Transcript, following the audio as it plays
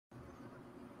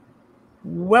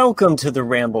Welcome to the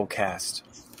Ramblecast.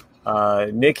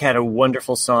 Nick had a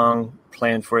wonderful song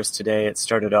planned for us today. It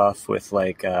started off with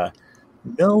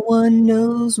no one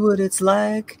knows what it's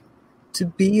like to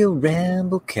be a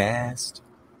Ramblecast.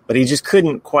 But he just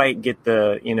couldn't quite get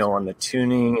on the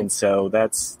tuning, and so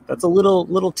that's a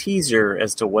little teaser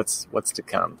as to what's to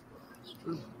come.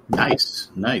 Nice.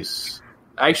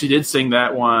 I actually did sing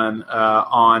that one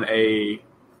on a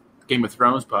Game of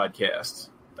Thrones podcast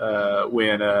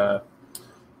when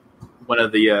one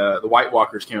of the White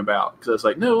Walkers came about, because I was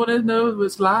like, no one knows what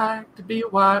it's like to be a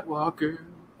White Walker,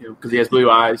 because he has blue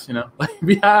eyes, like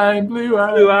behind blue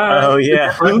eyes. Oh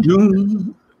yeah,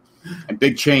 and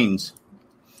big chains,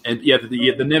 and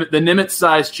the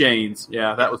Nimitz-sized chains.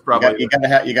 Yeah, that was probably you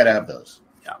gotta have those.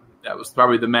 Yeah, that was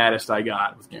probably the maddest I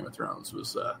got with Game of Thrones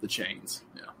was the chains.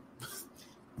 Yeah,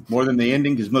 more than the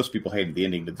ending, because most people hated the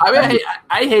ending. I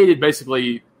hated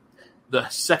basically the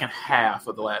second half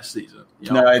of the last season.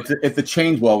 No, it's the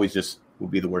chains will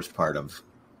be the worst part of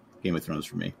Game of Thrones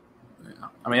for me. Yeah.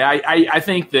 I mean, I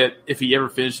think that if he ever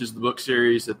finishes the book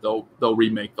series, that they'll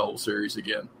remake the whole series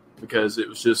again, because it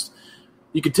was just,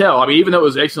 you could tell. I mean, even though it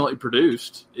was excellently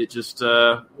produced, it just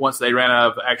once they ran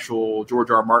out of actual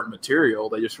George R. Martin material,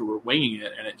 they just were winging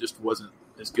it, and it just wasn't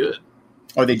as good.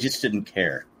 Or they just didn't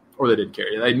care. Or they didn't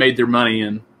care. They made their money,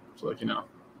 and it's like,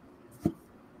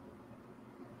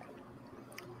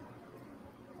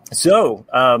 So,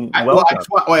 I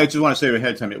just want to say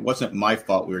ahead of time, it wasn't my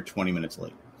fault we were 20 minutes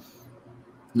late.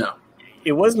 No.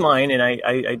 It was mine, and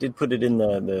I did put it in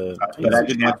the but I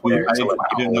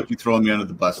didn't want you throwing me under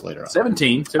the bus later on.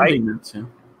 17 minutes, yeah.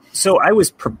 So I was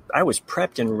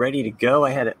prepped and ready to go.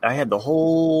 I had the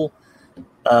whole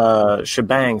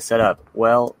shebang set up.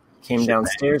 Well, came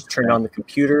downstairs, turned on the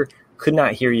computer, could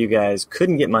not hear you guys,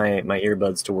 couldn't get my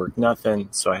earbuds to work, nothing.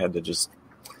 So I had to just,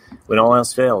 when all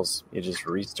else fails, you just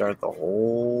restart the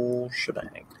whole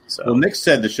shebang. So, well, Nick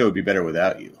said the show would be better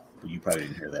without you. You probably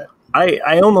didn't hear that.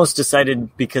 I almost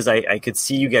decided, because I could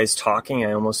see you guys talking,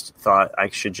 I almost thought I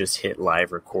should just hit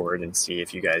live record and see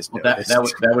if you guys know this. That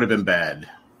would have been bad.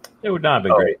 It would not have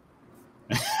been great.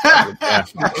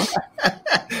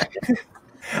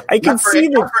 I can see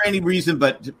that. Not for any reason,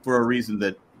 but for a reason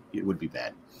that it would be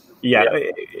bad. Yeah.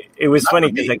 It was funny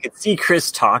because I could see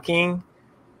Chris talking,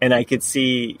 and I could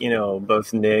see,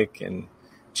 both Nick and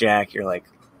Jack. You're like,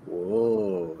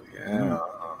 whoa, yeah.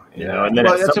 And then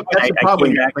at some point I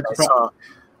came back and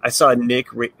I saw Nick,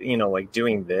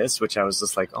 doing this, which I was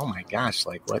just like, oh my gosh,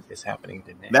 like what is happening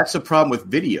to Nick? That's the problem with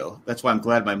video. That's why I'm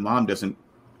glad my mom doesn't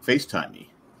FaceTime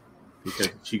me, because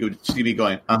she could see me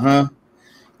going,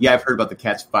 yeah, I've heard about the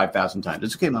cats 5,000 times.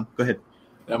 It's okay, Mom. Go ahead.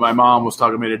 And my mom was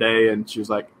talking to me today, and she was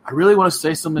like, I really want to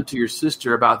say something to your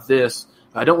sister about this.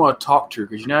 I don't want to talk to her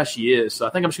because you know how she is. So I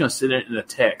think I'm just going to send it in a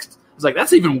text. I was like,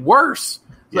 that's even worse.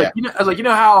 Yeah. I was like,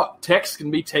 how text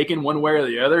can be taken one way or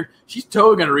the other? She's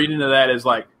totally going to read into that as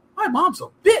like, my mom's a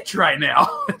bitch right now.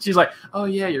 She's like, oh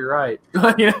yeah, you're right.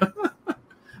 My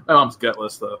mom's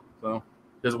gutless though, so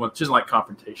she doesn't like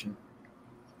confrontation.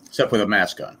 Except with a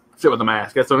mask on. Except with a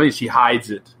mask. That's what I mean. She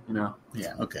hides it. Yeah.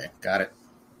 Okay. Got it.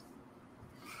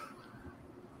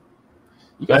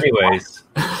 Anyways,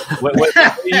 what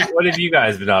have you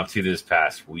guys been up to this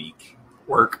past week?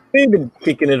 Work. We've been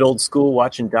kicking it old school,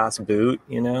 watching Das Boot,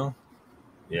 Yeah.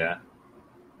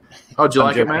 Oh, did you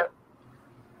like it, Matt?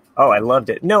 Oh, I loved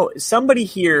it. No, somebody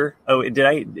here. Oh,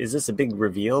 is this a big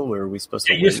reveal? Where are we supposed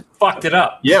to? You just fucked it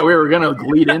up. Yeah, we were gonna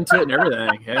lead into it and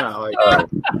everything. Yeah.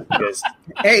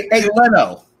 Hey,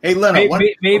 Leno. Maybe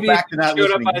if you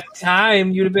showed up on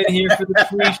time, you'd have been here for the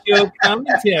pre-show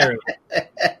commentary.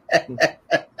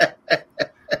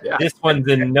 Yeah. This one's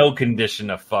in no condition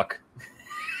of fuck.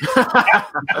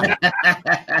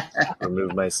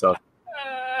 Remove myself.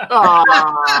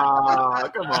 Oh,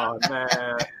 come on,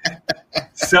 man.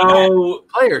 So,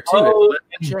 player too. Oh,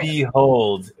 and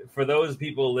behold, for those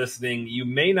people listening, you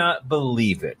may not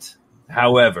believe it.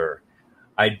 However,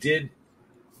 I did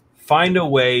find a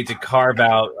way to carve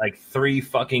out like 3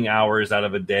 fucking hours out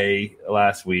of a day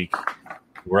last week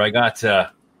where I got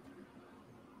to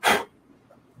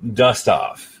dust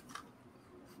off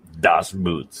Das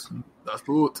Boot. Das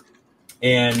Boot.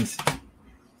 And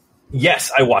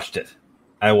yes, I watched it.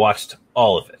 I watched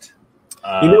all of it.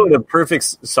 You know what a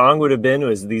perfect song would have been?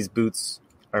 Was These Boots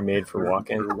Are Made for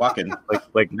Walking.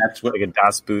 Like that's what a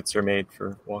Das Boots are made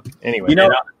for walking. Anyway,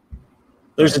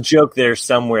 there's a joke there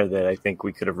somewhere that I think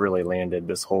we could have really landed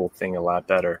this whole thing a lot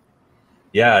better.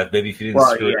 Yeah, maybe if you didn't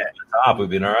screw it at the top, we'd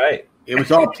been all right. It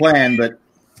was all planned, but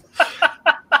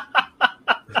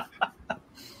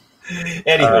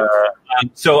anyway,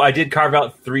 So I did carve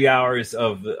out 3 hours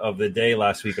of the day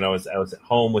last week, and I was at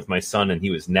home with my son, and he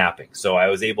was napping. So I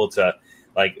was able to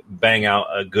like bang out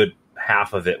a good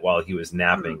half of it while he was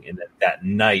napping, and that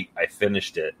night I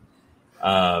finished it.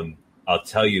 I'll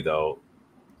tell you though,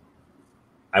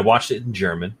 I watched it in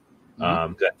German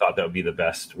because I thought that would be the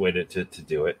best way to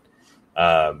do it,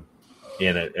 and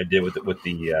I did with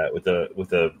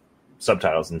the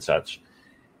subtitles and such.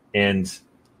 And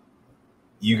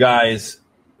you guys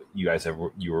you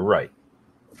were right.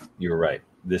 You were right.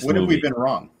 This When movie, have we been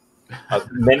wrong?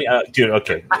 Dude,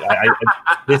 okay.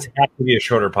 This has to be a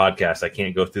shorter podcast. I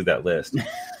can't go through that list.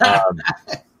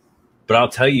 But I'll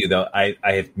tell you though, I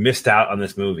have missed out on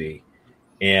this movie,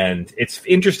 and it's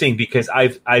interesting because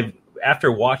I've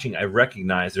after watching, I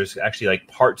recognize there's actually like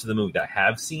parts of the movie that I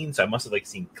have seen, so I must have like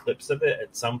seen clips of it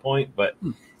at some point. But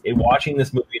in watching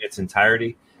this movie in its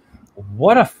entirety,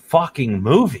 what a fucking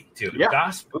movie, dude! Yeah.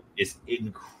 Das Boot is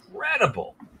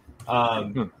incredible.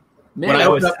 When I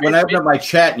opened up my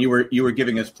chat and you were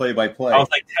giving us play-by-play, I was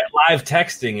like live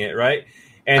texting it, right?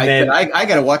 And I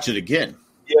got to watch it again.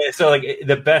 Yeah, so like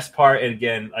the best part, and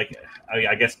again, like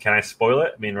I guess, can I spoil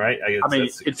it? I mean, right?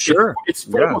 It's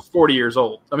almost 40 years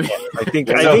old. I mean, I think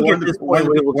at this point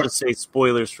we'll just say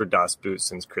spoilers for Das Boot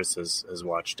since Chris has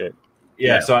watched it.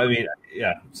 Yeah. So I mean,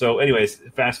 yeah. So, anyways,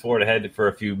 fast forward ahead for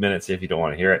a few minutes if you don't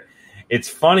want to hear it. It's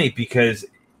funny because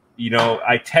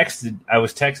I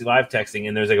was live texting,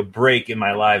 and there's like a break in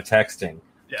my live texting.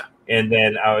 Yeah, and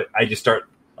then I just start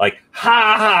like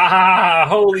ha ha ha,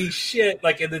 holy shit,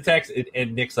 like in the text,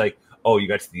 and Nick's like, oh, you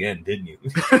got to the end, didn't you?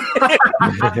 I'm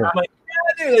like,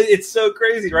 yeah, dude, it's so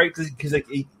crazy, right? Because like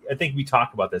I think we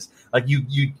talk about this, like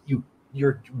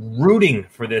you're rooting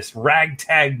for this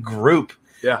ragtag group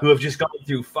who have just gone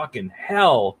through fucking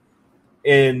hell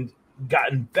and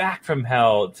gotten back from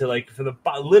hell to like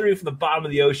literally from the bottom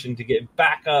of the ocean to get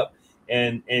back up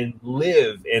and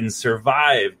live and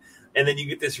survive. And then you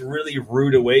get this really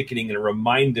rude awakening, and a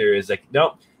reminder is like,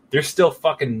 nope, they're still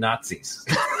fucking Nazis.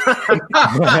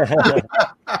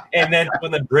 And then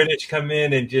when the British come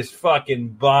in and just fucking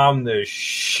bomb the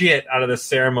shit out of the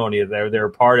ceremony that they're a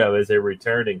part of as they're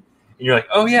returning, and you're like,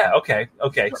 oh yeah, okay,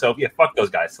 so yeah, fuck those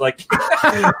guys. Like,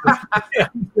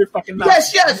 they're fucking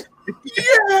Nazis. Yes.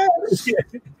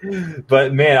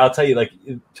 But man, I'll tell you, like,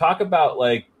 talk about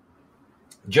like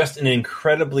just an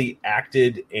incredibly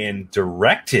acted and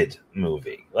directed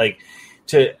movie.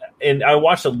 And I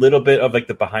watched a little bit of like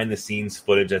the behind the scenes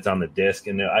footage that's on the disc,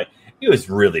 and it was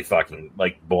really fucking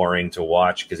like boring to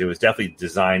watch because it was definitely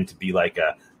designed to be like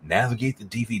a navigate the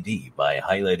DVD by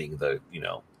highlighting the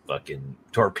fucking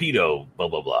torpedo blah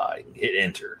blah blah and hit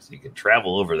enter so you can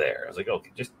travel over there. I was like,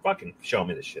 okay, just fucking show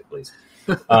me this shit, please.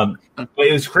 But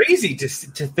it was crazy to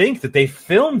think that they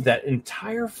filmed that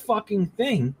entire fucking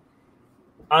thing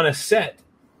on a set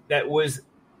that was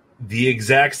the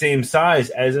exact same size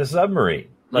as a submarine.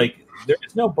 Like,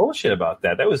 there's no bullshit about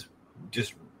that. That was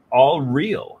just all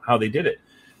real how they did it.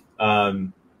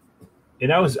 And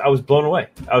I was blown away.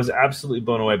 I was absolutely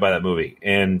blown away by that movie.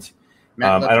 And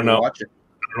I don't know. Watch it.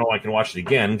 I don't know if I can watch it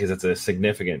again because it's a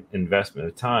significant investment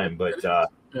of time. But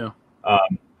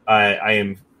I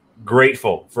am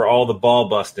grateful for all the ball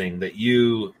busting that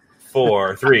you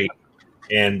 3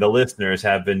 and the listeners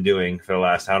have been doing for the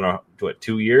last,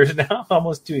 2 years now?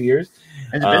 Almost 2 years.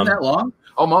 Has it been that long?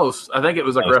 Almost. I think it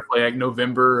was roughly like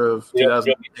November of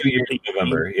 2000. 2 years in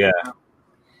November, yeah.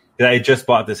 I just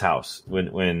bought this house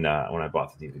when I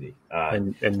bought the DVD.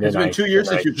 And it's been 2 years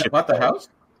since you bought the house?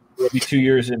 It'll be 2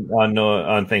 years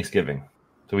on Thanksgiving.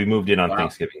 So we moved in on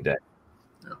Thanksgiving Day.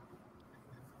 Yeah.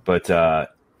 But, I'll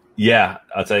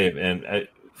tell you, man,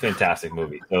 fantastic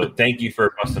movie. So thank you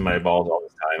for busting my balls all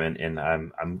this time, and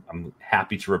I'm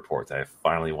happy to report that I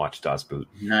finally watched Das Boot.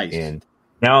 Nice. And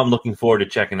now I'm looking forward to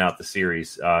checking out the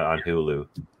series on Hulu.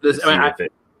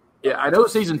 I know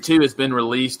season 2 has been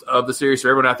released of the series. For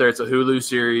everyone out there, it's a Hulu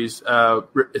series.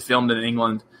 It's filmed in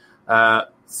England.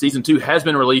 Season 2 has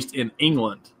been released in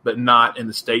England, but not in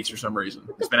the States for some reason.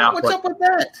 It's been out. What's up with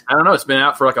that? I don't know. It's been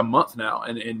out for like a month now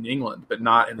in England, but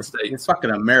not in the States. It's fucking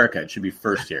America. It should be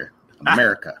first here.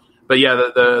 America. But yeah,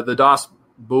 the Das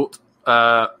Boot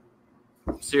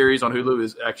series on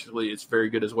Hulu it's very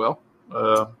good as well.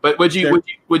 But would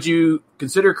you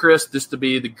consider, Chris, this to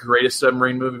be the greatest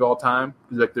submarine movie of all time?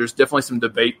 Like, there's definitely some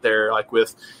debate there. Like,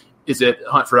 is it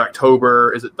Hunt for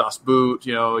October? Is it Das Boot?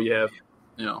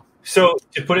 So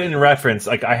to put it in reference,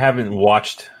 like, I haven't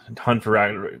watched Hunt for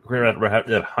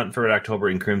October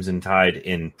and Crimson Tide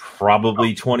in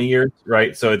probably 20 years,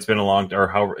 right? So it's been a long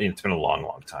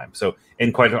time. So,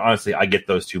 and quite honestly, I get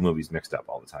those two movies mixed up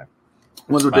all the time.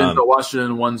 Ones with Denzel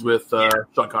Washington, ones with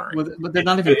Sean Connery. But they're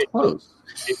not even close.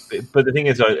 But the thing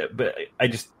is,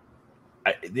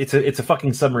 it's a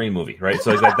fucking submarine movie, right?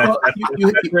 So that's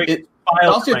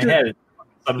files in my head.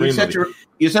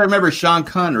 You said remember Sean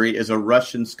Connery is a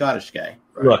Russian Scottish guy.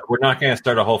 Right? Look, we're not going to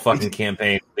start a whole fucking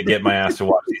campaign to get my ass to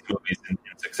watch these movies in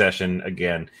succession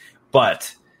again.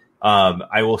 But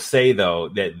I will say though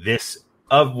that this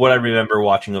of what I remember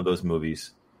watching of those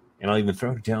movies. And I'll even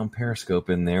throw down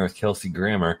Periscope in there with Kelsey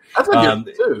Grammer. That's a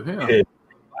good too. Yeah.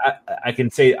 I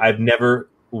can say I've never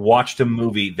watched a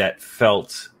movie that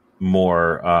felt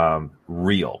more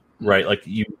real, right? Like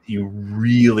you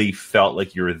really felt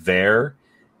like you were there,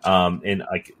 and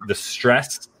like the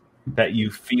stress that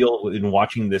you feel in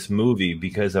watching this movie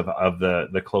because of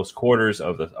the close quarters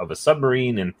of a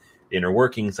submarine and the inner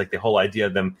workings, like the whole idea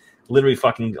of them literally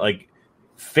fucking like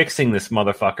fixing this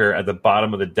motherfucker at the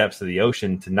bottom of the depths of the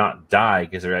ocean to not die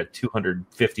because they're at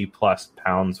 250 plus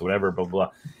pounds, whatever, blah, blah.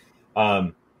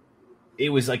 It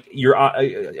was like you're on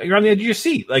the edge of your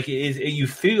seat. Like you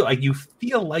feel like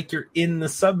you're in the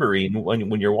submarine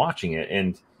when you're watching it.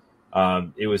 And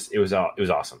it was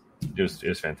awesome. It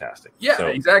was fantastic. Yeah, so,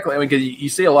 exactly. I mean, because you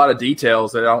see a lot of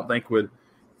details that I don't think would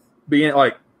be in,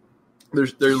 like,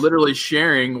 they're literally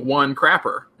sharing one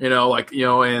crapper, and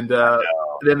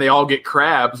then they all get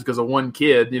crabs because of one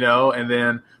kid, and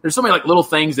then there's so many like little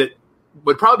things that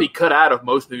would probably be cut out of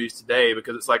most movies today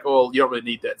because it's like, oh, you don't really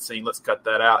need that scene. Let's cut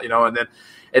that out, and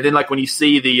then like when you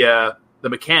see the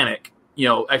mechanic,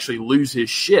 actually lose his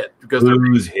shit because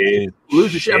lose his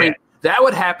shit. I mean, that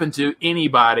would happen to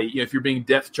anybody if you're being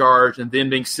depth charged and then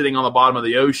being sitting on the bottom of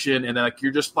the ocean, and then like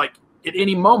you're just like at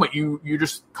any moment you're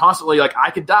just constantly like,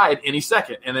 I could die at any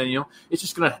second, and then it's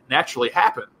just going to naturally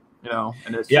happen.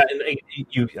 And it's, and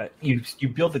you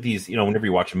build these, whenever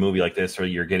you watch a movie like this or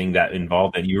you're getting that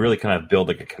involved, and you really kind of build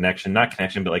like a connection, not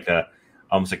connection, but like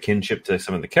almost a kinship to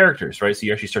some of the characters, right? So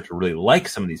you actually start to really like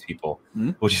some of these people,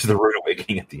 which is the rude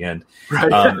awakening at the end.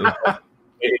 Right.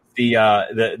 It's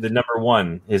the number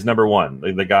one, his number one,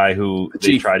 like the guy who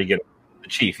they try to get, the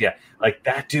chief, yeah, like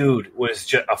that dude was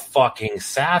just a fucking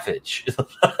savage.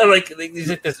 Like he's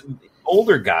like this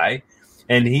older guy.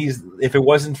 And if it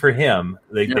wasn't for him,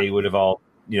 they would have all,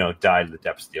 died in the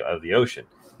depths of the ocean,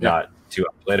 not 2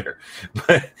 hours later.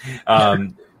 But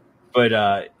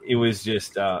it was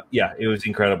just, it was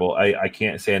incredible. I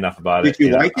can't say enough about it. Did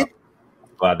you like it? I'm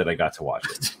glad that I got to watch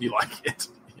it. You like it?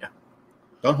 Yeah.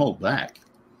 Don't hold back.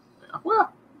 Yeah.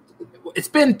 Well, it's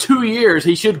been 2 years.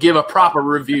 He should give a proper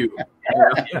review.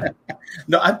 Yeah.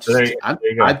 No, I'm just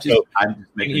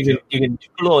making you can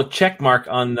put a little check mark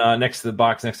on next to the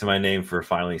box next to my name for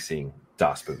finally seeing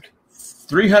Das Boot.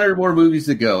 300 more movies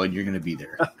to go, and you're going to be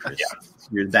there, Chris.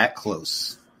 You're that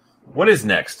close. What is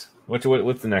next? What's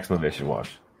the next movie I should watch?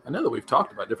 I know that we've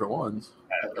talked about different ones.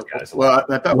 Well,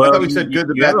 I thought we said Good,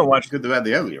 the Bad,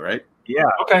 the Ugly, right? Yeah.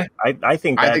 Okay. I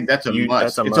think that's a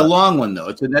must. It's a long one though.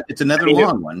 It's another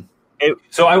long one.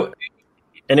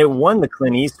 And it won the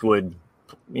Clint Eastwood,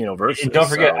 version. And don't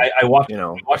forget, I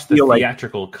watched the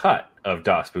theatrical cut of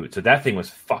Das Boot, so that thing was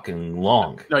fucking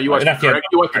long. No, you watched the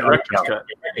director's cut.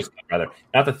 Rather,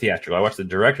 not the theatrical. I watched the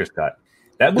director's cut.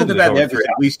 That movie was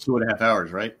at least 2.5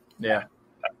 hours, right? Yeah.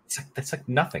 That's like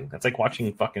nothing. That's like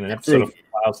watching fucking an episode of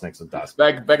Rattlesnakes with Das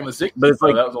Boot. Back in the 60s. But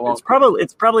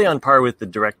it's probably on par with the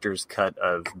director's cut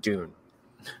of Dune.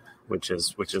 Which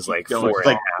is like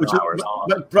 4.5 hours long.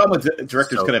 The problem with the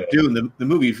director's cut of Dune, the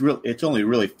movie it's only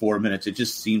really 4 minutes. It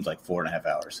just seems like 4.5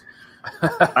 hours.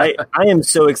 I am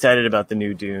so excited about the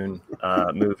new Dune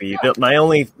movie. My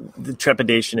only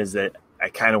trepidation is that I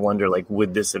kind of wonder, like,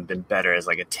 would this have been better as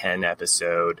like a 10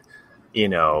 episode,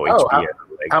 HBO?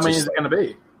 How many is it going to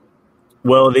be?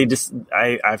 Well,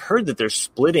 I've heard that they're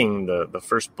splitting the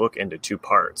first book into 2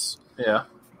 parts. Yeah.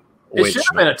 It should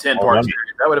have been a 10-part series.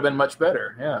 That would have been much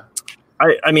better. Yeah.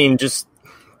 I mean, just,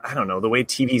 I don't know, the way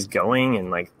TV's going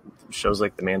and like shows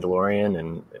like The Mandalorian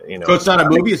and, So it's not a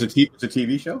movie, it's a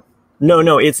TV show?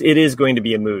 No, it is going to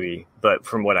be a movie, but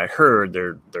from what I heard,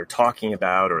 they're talking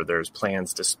about, or there's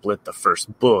plans to split the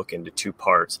first book into 2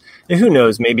 parts. And who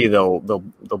knows, maybe they'll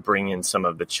bring in some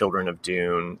of the Children of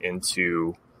Dune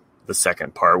into the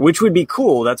second part, which would be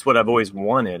cool. That's what I've always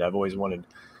wanted. I've always wanted,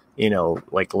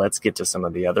 like, let's get to some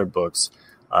of the other books.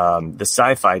 The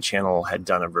Sci-Fi Channel had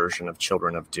done a version of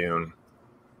Children of Dune,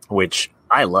 which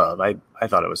I love. I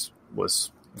thought it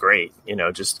was great,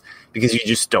 just because you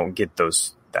just don't get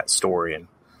that story. And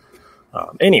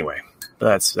anyway,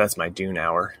 that's my Dune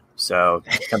hour. So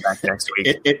come back next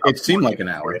week. It seemed like an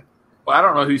hour. Well, I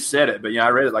don't know who said it, but I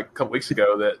read it like a couple weeks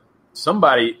ago that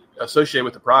somebody associated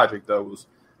with the project though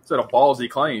said a ballsy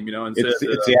claim, and it's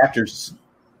the actors.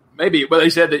 Maybe, but they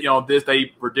said that they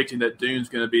predicting that Dune's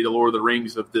going to be the Lord of the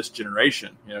Rings of this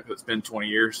generation. Because it's been 20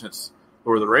 years since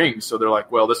Lord of the Rings, so they're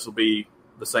like, well, this will be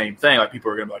the same thing. Like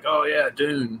people are going to be like, oh yeah,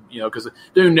 Dune. Because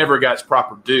Dune never got its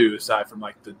proper due aside from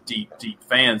like the deep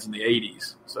fans in the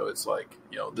 80s. So it's like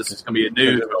this is going to be a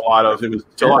new to a lot of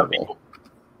people.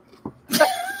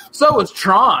 So it's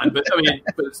Tron, but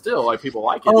but still like people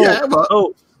like it.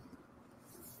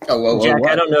 Jack,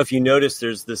 I don't know if you noticed.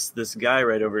 There's this guy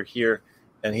right over here.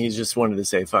 And he just wanted to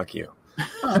say, fuck you.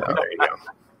 So, there you go.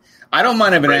 I don't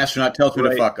mind if an astronaut tells me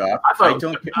to fuck off. I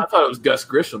thought it was Gus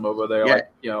Grissom over there. Yeah.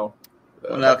 Like, no,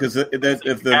 because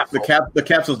the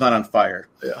capsule's not on fire.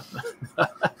 Yeah.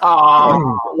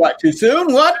 What, too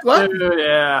soon? What?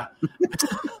 Yeah.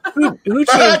 Who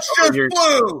That's just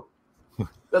blue.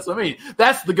 That's what I mean.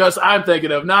 That's the Gus I'm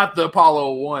thinking of, not the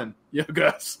Apollo 1.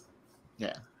 Gus.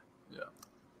 Yeah.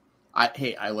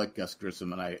 I like Gus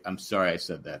Grissom, and I'm sorry I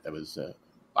said that. That was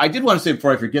I did want to say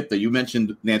before I forget that you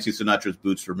mentioned Nancy Sinatra's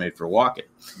Boots Were Made for Walking.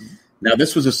 Now,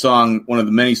 this was a song, one of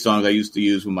the many songs I used to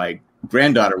use when my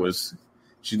granddaughter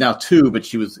she's now 2, but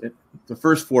she was, the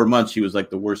first 4 months, she was like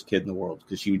the worst kid in the world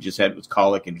because she just had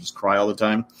colic and just cry all the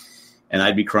time, and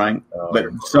I'd be crying. But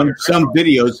some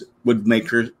videos would make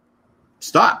her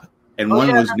stop, and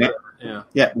one was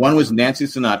Nancy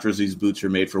Sinatra's These Boots Are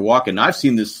Made for Walking. Now, I've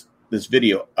seen this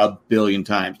video a billion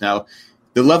times. Now,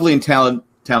 the lovely and talented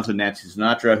Nancy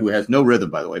Sinatra, who has no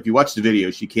rhythm, by the way. If you watch the video,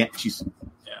 she can't sing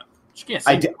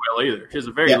well either. She has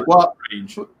a very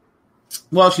range.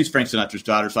 Well, she's Frank Sinatra's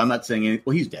daughter, so I'm not saying anything.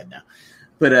 Well, he's dead now.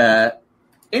 But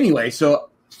anyway, so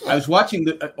I was watching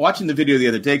the video the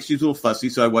other day because she was a little fussy,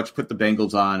 so I put the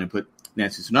Bengals on and put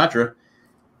Nancy Sinatra.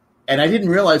 And I didn't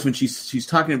realize when she's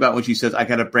talking about when she says, I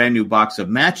got a brand new box of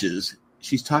matches,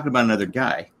 she's talking about another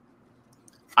guy.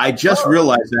 I just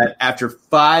realized that after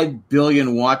 5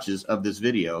 billion watches of this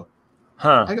video.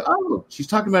 I go, she's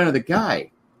talking about another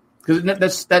guy. Because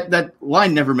that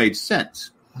line never made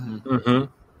sense.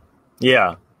 Mm-hmm.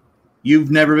 Yeah.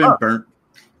 You've never been burnt.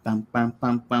 Bum, bum,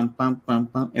 bum, bum, bum, bum,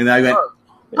 bum. And I went,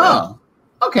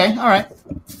 okay, all right.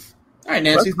 All right,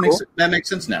 Nancy, cool. That makes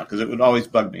sense now because it would always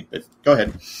bug me. But go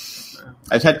ahead.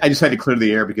 I just had to clear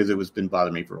the air because it was been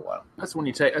bothering me for a while. That's what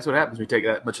happens when you take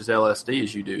that much as LSD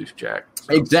as you do, Jack.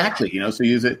 So. Exactly. So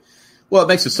use it. Well, it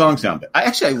makes the song sound better.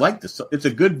 I like this. It's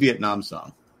a good Vietnam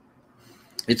song.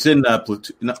 It's in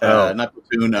Platoon, not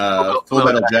Platoon, Full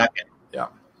Metal Jacket. Yeah.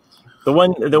 The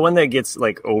one that gets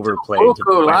like overplayed.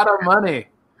 A lot of money.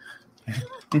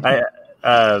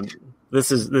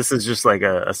 This is just like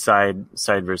a side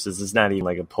versus. It's not even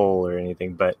like a poll or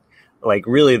anything, but like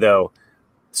really though,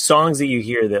 songs that you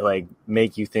hear that like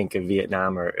make you think of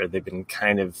Vietnam or they've been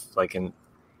kind of like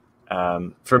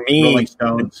for me, Rolling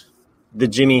Stones, the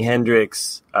Jimi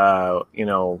Hendrix, I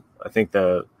think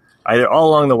either All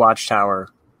Along the Watchtower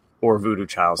or Voodoo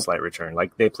Child Slight Return.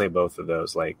 Like they play both of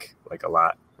those like a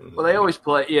lot. Well, they always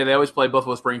play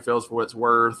Buffalo Springfield for what it's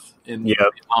worth in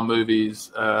Vietnam movies.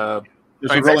 There's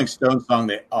a Rolling Stones song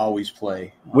they always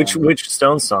play. Which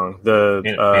Stones song? The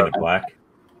Paint It Black.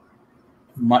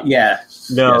 No, yes.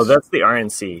 That's the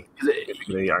RNC.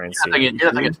 The RNC. You're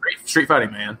not thinking Street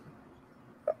Fighting Man.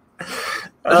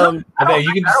 You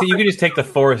can just take the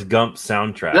Forrest Gump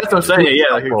soundtrack. That's what I'm saying.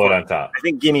 Yeah, pull it on top. I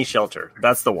think Gimme Shelter.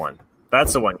 That's the one.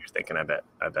 That's the one you're thinking. I bet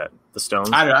the Stones.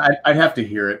 I'd have to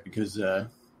hear it because I'm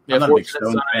not a big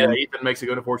Stones fan. Ethan makes a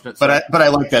good Fortunate Son. But I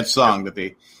like that song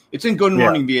it's in Good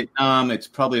Morning Vietnam. It's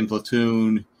probably in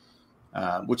Platoon,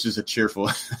 which is a cheerful.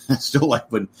 I still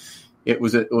like when it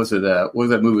was what was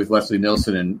that movie with Leslie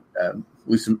Nielsen and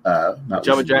Lisa? Not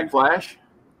Jumbo Jack Flash.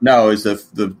 No, it's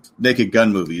the Naked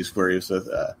Gun movies where he was with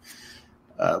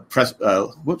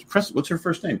what's her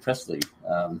first name? Presley.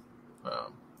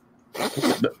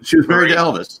 She was married to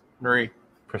Elvis. Marie.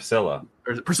 Priscilla.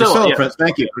 Priscilla.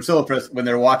 Thank you. Priscilla when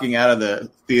they're walking out of the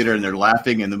theater and they're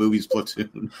laughing and the movie's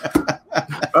Platoon.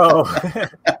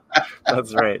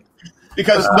 That's right.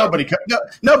 Because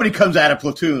nobody comes out of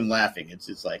Platoon laughing. It's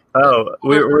just like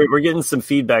we're getting some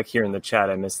feedback here in the chat.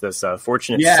 I missed this.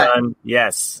 Fortunate Son,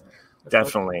 yes,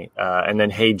 definitely. And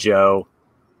then Hey Joe.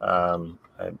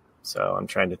 So I'm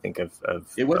trying to think of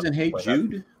it wasn't Hey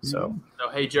Jude. So no,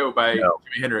 Hey Joe by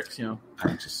Jimi Hendrix. I'm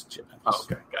just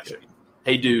okay, gotcha.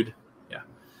 Hey Dude. Yeah.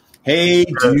 Hey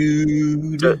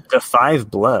Dude. The Five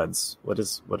Bloods. What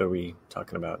are we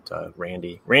talking about?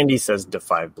 Randy. Randy says the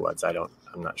Five Bloods. I'm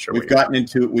not sure. We've gotten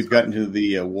into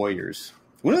the Warriors.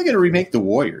 When are they going to remake the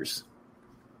Warriors?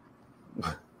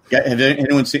 Have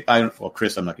anyone seen?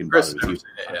 Chris, I'm not going to bother with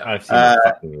you. I've seen the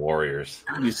fucking Warriors.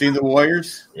 You seen the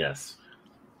Warriors? Yes.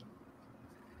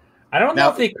 I don't know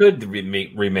if they could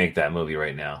remake that movie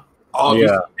right now. Oh,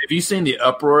 Yeah. have you seen the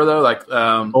uproar though? Like,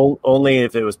 Only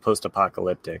if it was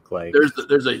post-apocalyptic. Like,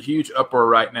 there's a huge uproar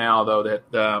right now though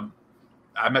that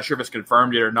I'm not sure if it's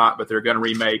confirmed yet or not, but they're going to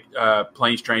remake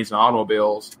Planes, Trains, and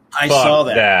Automobiles. I saw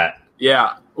that.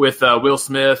 Yeah, with Will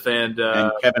Smith and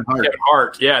Kevin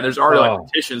Hart. Yeah, there's already like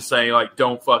petitions saying like,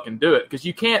 don't fucking do it because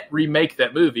you can't remake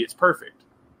that movie. It's perfect.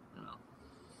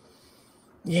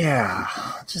 yeah,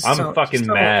 I'm fucking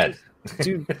mad.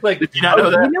 Dude. Like, did you not know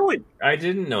that? You know what? I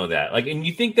didn't know that. Like, and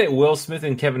you think that Will Smith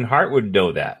and Kevin Hart would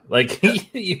know that? Like,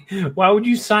 why would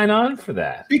you sign on for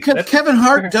that? Because Kevin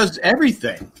Hart does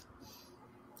everything.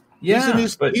 Yeah,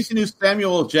 he's the new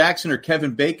Samuel L. Jackson or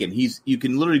Kevin Bacon. You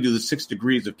can literally do the 6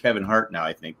 degrees of Kevin Hart now.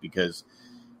 I think because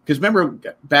remember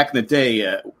back in the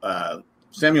day,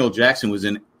 Samuel L. Jackson was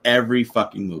in every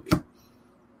fucking movie,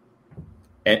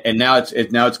 and now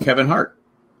it's Kevin Hart.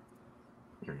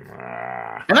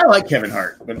 And I like Kevin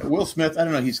Hart, but Will Smith, I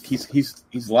don't know.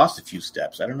 He's lost a few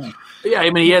steps. I don't know. Yeah, I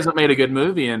mean, he hasn't made a good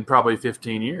movie in probably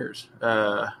 15 years.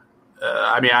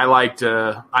 I mean, I liked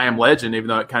I Am Legend, even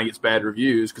though it kind of gets bad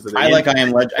reviews because I like I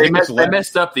Am Legend. They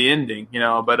messed up the ending, you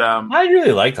know. But I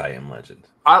really liked I Am Legend.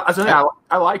 I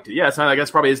liked it. Yeah, I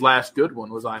guess probably his last good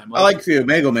one was I Am Legend. I like the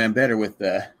Omega Man better with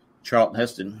Charlton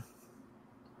Heston.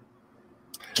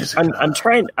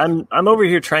 I'm over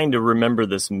here trying to remember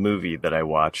this movie that I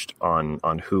watched on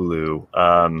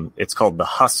Hulu. It's called The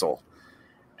Hustle,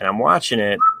 and I'm watching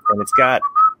it, and it's got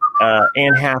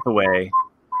Anne Hathaway,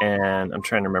 and I'm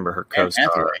trying to remember her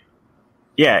co-star.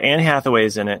 Yeah, Anne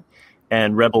Hathaway's in it,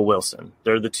 and Rebel Wilson.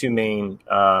 They're the two main.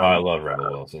 I love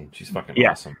Rebel Wilson. She's fucking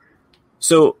awesome.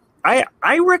 So I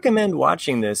recommend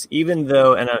watching this, even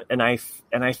though and I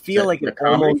feel like it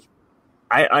almost.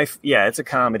 It's a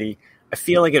comedy. I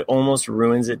feel like it almost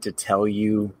ruins it to tell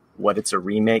you what it's a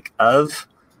remake of,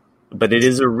 but it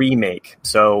is a remake.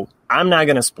 So I'm not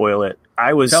going to spoil it.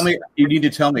 Tell me. You need to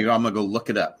tell me, or I'm going to go look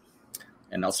it up,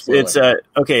 and I'll spoil it.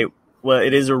 Okay. Well,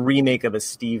 it is a remake of a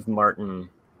Steve Martin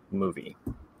movie.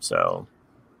 So,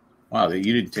 wow,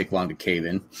 you didn't take long to cave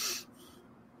in.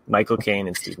 Michael Caine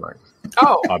and Steve Martin.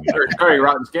 Oh, Dirty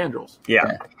Rotten Scoundrels.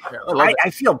 Yeah. I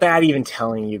feel bad even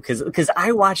telling you because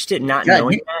I watched it not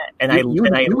knowing that, and you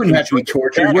wouldn't have to be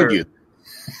tortured, would you?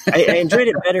 I enjoyed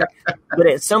it better, but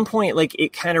at some point, like,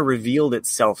 it kind of revealed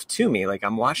itself to me. Like,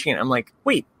 I'm watching it, I'm like,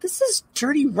 wait, this is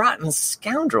Dirty Rotten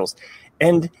Scoundrels,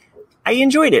 and I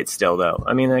enjoyed it still, though.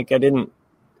 I mean, like,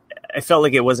 I felt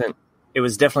like it was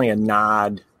definitely a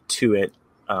nod to it.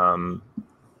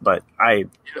 But I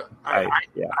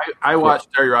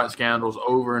watched Dirty Rotten Scoundrels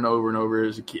over and over and over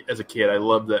as a kid. I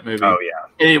loved that movie. Oh yeah.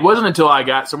 And it wasn't until I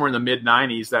got somewhere in the mid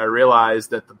 '90s that I realized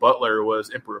that the butler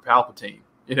was Emperor Palpatine.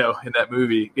 You know, in that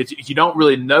movie, you don't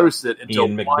really notice it until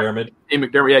Ian McDermott.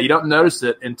 Yeah, you don't notice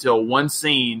it until one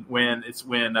scene when Steve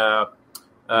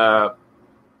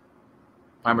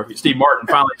Martin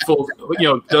finally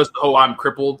does the whole "I'm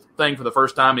crippled" thing for the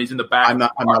first time. He's in the back. I'm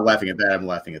not laughing at that. I'm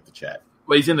laughing at the chat.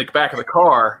 Well, he's in the back of the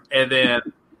car, and then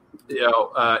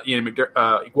Ian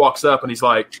McDermott walks up, and he's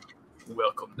like,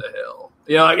 "Welcome to hell."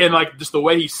 You know, and just the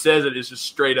way he says it is just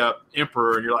straight up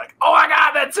Emperor, and you're like, "Oh my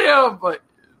God, that's him!" But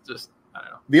just I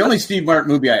don't know. The only Steve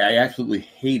Martin movie I absolutely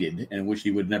hated and wish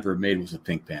he would never have made was a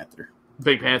Pink Panther.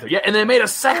 Pink Panther, yeah, and they made a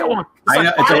second one.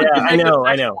 I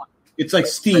know. It's like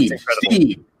Steve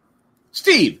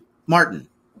Martin.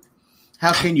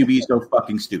 How can you be so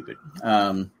fucking stupid?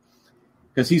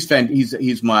 Because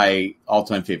he's my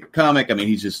all-time favorite comic. I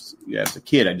mean, as a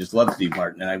kid, I just loved Steve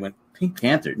Martin, and I went, Pink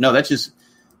Panther. No, that's just,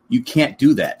 you can't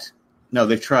do that. No,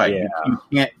 they've tried. Yeah. You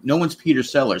can't. No one's Peter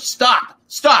Sellers. Stop,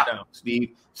 no.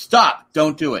 Steve. Stop.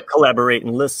 Don't do it. Collaborate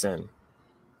and listen.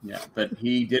 Yeah, but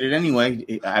he did it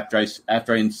anyway. After I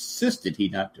insisted he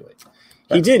not do it.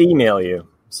 But he did email you,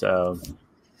 so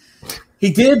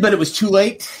he did, but it was too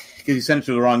late because he sent it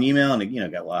to the wrong email, and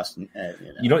it got lost. You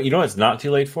know what it's not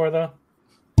too late for though.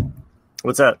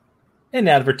 What's that? An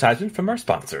advertisement from our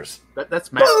sponsors.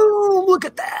 That's massive. Boom! Look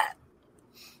at that.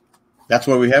 That's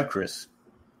why we have Chris.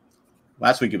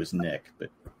 Last week it was Nick,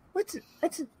 but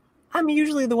I'm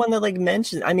usually the one that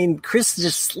mentions. I mean, Chris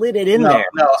just slid it in there.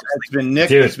 No, it's been Nick.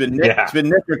 Dude, it's been Nick. Yeah. It's been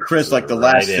Nick or Chris the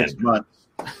last 6 months.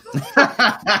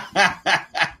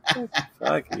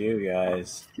 Fuck you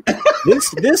guys.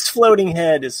 This floating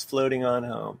head is floating on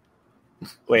home.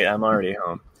 Wait, I'm already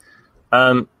home.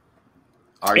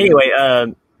 Anyway,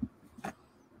 a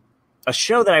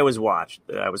show that I was watching.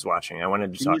 I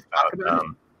wanted to talk about.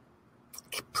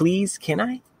 Please, can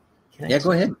I? Yeah,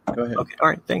 go ahead. Okay, all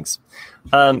right, thanks.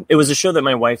 It was a show that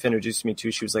my wife introduced me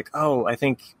to. She was like, "Oh, I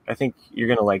think you're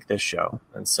gonna like this show."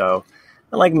 And so,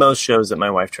 like most shows that my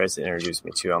wife tries to introduce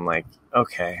me to, I'm like,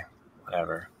 "Okay,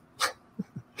 whatever."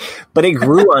 but it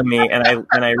grew on me, and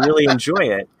I really enjoy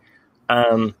it.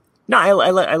 No, I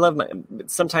love my.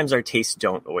 Sometimes our tastes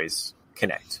don't always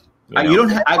connect. You don't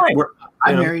have.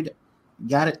 I'm married.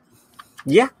 Got it.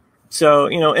 Yeah. So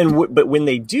but when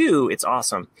they do, it's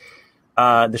awesome.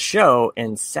 The show,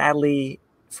 and sadly,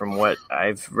 from what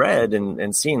I've read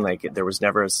and seen, like there was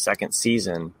never a second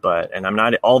season. And I'm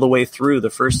not all the way through the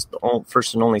first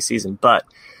and only season. But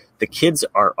the kids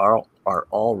are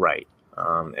all right.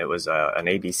 It was an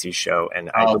ABC show,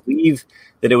 and I believe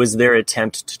that it was their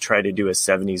attempt to try to do a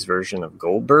 70s version of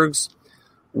Goldberg's,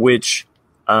 which,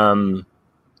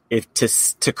 if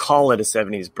to call it a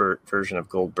 70s version of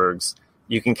Goldberg's,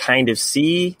 you can kind of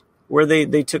see where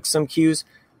they took some cues,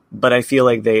 but I feel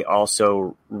like they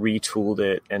also retooled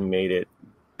it and made it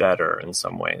better in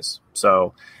some ways.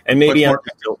 So, and maybe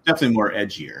definitely more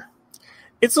edgier.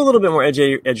 It's a little bit more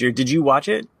edgier. Did you watch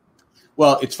it?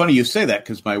 Well, it's funny you say that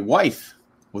because my wife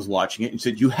was watching it and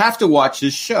said, "You have to watch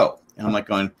this show." And I'm like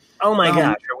going, "Oh my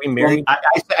gosh, are we married?"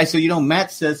 I said,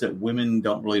 Matt says that women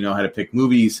don't really know how to pick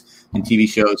movies and TV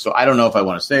shows, so I don't know if I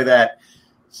want to say that.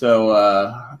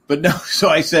 So, but no. So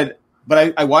I said,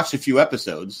 but I watched a few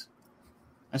episodes.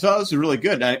 I saw this is really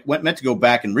good. And I meant to go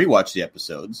back and rewatch the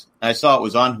episodes. And I saw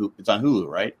it's on Hulu,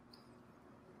 right?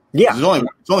 Yeah.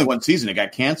 It's only one season. It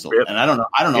got canceled, and I don't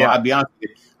know. Yeah. I'll be honest with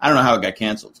you, I don't know how it got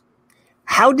canceled.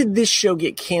 How did this show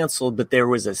get canceled? But there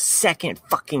was a second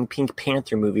fucking Pink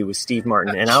Panther movie with Steve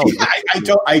Martin, and I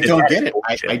don't get it.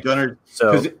 I don't.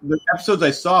 So the episodes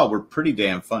I saw were pretty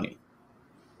damn funny.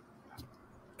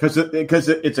 Because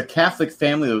it's a Catholic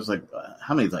family that was like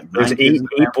how many like there's eight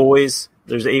boys.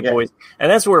 There's 8 boys,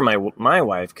 and that's where my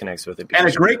wife connects with it. And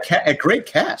a great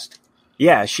cast.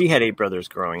 Yeah, she had 8 brothers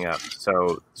growing up,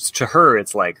 so to her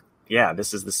it's like, yeah,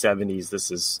 this is the 70s.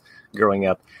 This is growing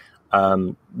up.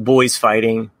 Boys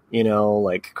fighting,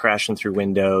 like crashing through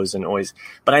windows and always.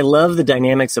 But I love the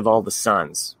dynamics of all the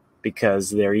sons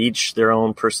because they're each their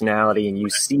own personality, and you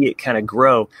see it kind of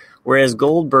grow. Whereas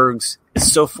Goldberg's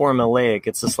is so formulaic.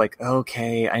 It's just like,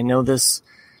 okay, I know this.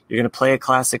 You're going to play a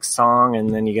classic song,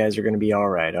 and then you guys are going to be all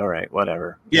right,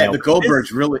 whatever. Yeah, the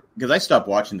Goldbergs really, because I stopped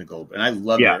watching the Goldberg, and I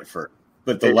loved it at first.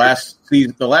 But the last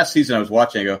season I was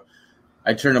watching,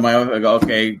 I turned to my wife, I go,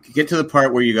 okay, get to the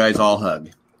part where you guys all hug.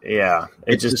 Yeah,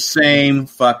 it's the same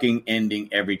fucking ending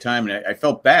every time, and I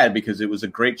felt bad because it was a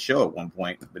great show at one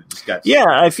point, but it just got. Yeah,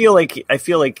 I feel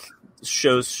like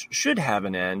shows should have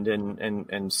an end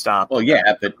and stop. Well,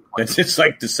 yeah, but it's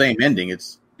like the same ending.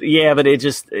 It's. Yeah, but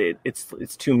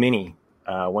it's too many,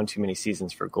 one too many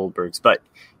seasons for Goldberg's. But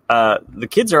the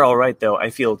kids are all right, though.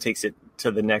 I feel it takes it to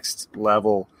the next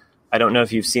level. I don't know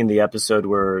if you've seen the episode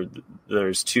where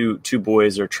there's two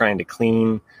boys are trying to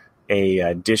clean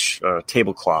a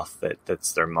tablecloth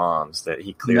that's their mom's that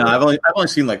he clearly. No, I've only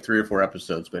seen like 3 or 4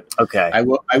 episodes, but okay, I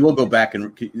will go back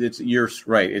and you're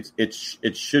right.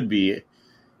 It should be.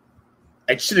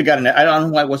 I should have gotten it. I don't know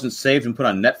why it wasn't saved and put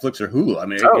on Netflix or Hulu. I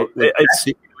mean,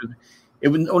 it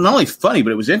was not only funny,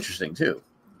 but it was interesting too.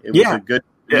 It was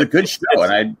a good show,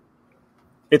 and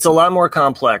it's a lot more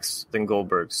complex than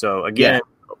Goldberg. So again,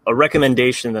 a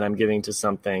recommendation that I'm giving to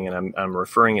something, and I'm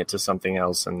referring it to something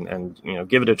else, and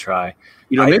give it a try.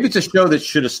 Maybe it's a show that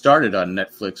should have started on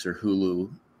Netflix or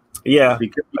Hulu. Yeah,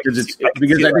 because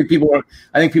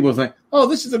I think people think, oh,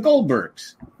 this is the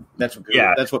Goldbergs. That's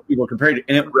what people compare it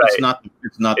to. And it's not.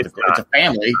 It's a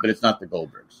family, but it's not the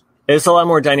Goldbergs. It's a lot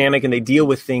more dynamic, and they deal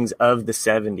with things of the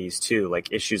 70s too,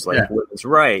 like issues like women's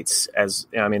rights.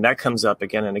 That comes up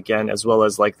again and again, as well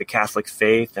as like the Catholic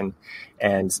faith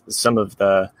and some of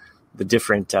the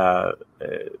different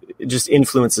just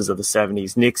influences of the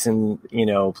 70s. Nixon,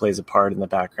 plays a part in the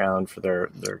background for their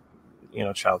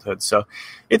childhood. So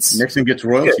Nixon gets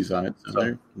royalties on it. So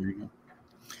there you go.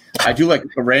 I do like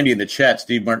Randy in the chat.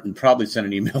 Steve Martin probably sent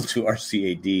an email to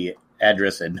RCAD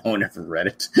address and no one ever read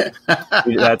it.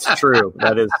 That's true.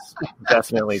 That is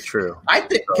definitely true.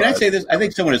 Can I say this? I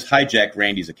think someone has hijacked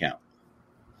Randy's account.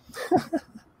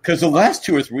 Because the last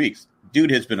 2 or 3 weeks,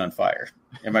 dude has been on fire.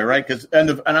 Am I right?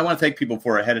 And I want to thank people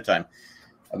for ahead of time.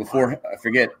 Before I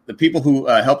forget, the people who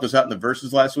helped us out in the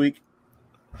verses last week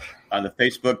on the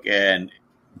Facebook, and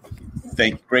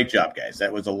great job, guys.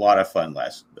 That was a lot of fun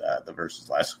the verses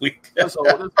last week. That's all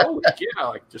week,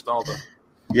 like just all the.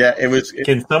 Yeah, it was.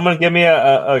 Can someone give me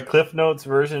a Cliff Notes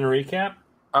version recap?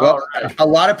 Well, a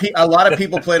lot of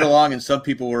people played along, and some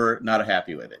people were not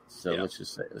happy with it. So let's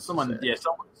just say someone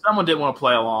didn't want to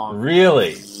play along.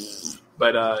 Really?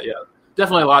 But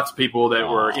definitely lots of people that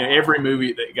were every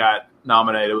movie that got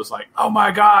nominated, it was like, oh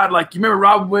my god, like you remember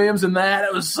Robin Williams in that?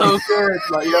 It was so good.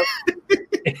 Like,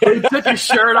 he took his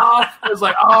shirt off. It was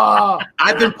like, oh.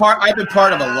 I've been part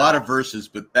of a lot of verses,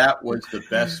 but that was the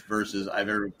best verses I've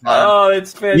ever done. Oh,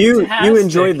 it's fantastic. You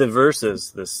enjoyed the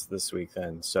verses this week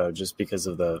then, so just because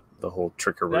of the whole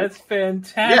trickery. That's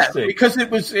fantastic. Yeah, because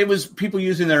it was people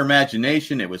using their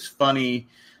imagination. It was funny.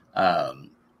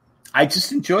 I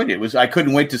just enjoyed it. I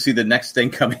couldn't wait to see the next thing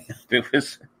coming up.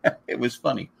 It was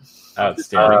funny.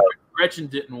 Outstanding. Gretchen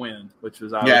didn't win, which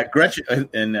was Gretchen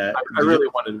and I really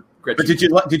wanted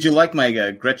Gretchen. But did you like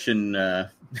my Gretchen?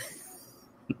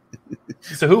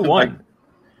 So who won?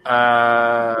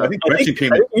 I think Gretchen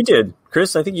came. I think you did,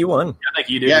 Chris. I think you won. I think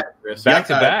you did. Yeah. Chris. Back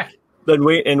to back. But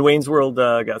Wayne's World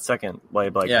got second.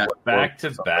 Like back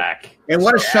to back. And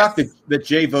what a shock that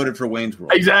Jay voted for Wayne's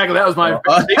World. Exactly. That was my.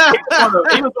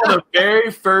 He was one of the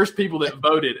very first people that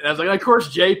voted, and I was like, of course,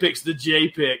 Jay picks the Jay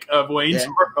pick of Wayne's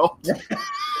World.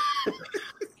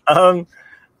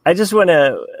 I just want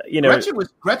to,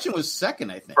 Gretchen was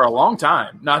second, I think, for a long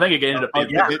time. No, I think it ended up being.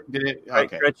 Did it?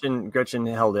 Okay. Gretchen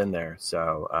held in there,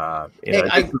 so Hey,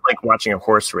 it's like watching a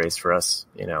horse race for us,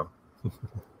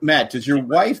 Matt, does your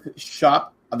wife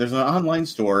shop? There's an online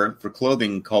store for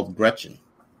clothing called Gretchen.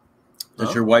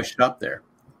 Does your wife shop there?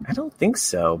 I don't think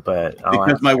so, but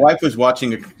because my wife was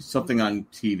watching something on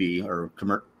TV or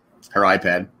her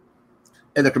iPad,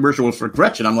 and the commercial was for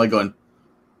Gretchen. I'm like going.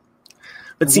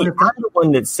 But see, I'm the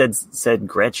one that said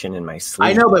Gretchen in my sleep.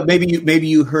 I know, but maybe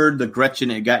you heard the Gretchen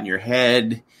and it got in your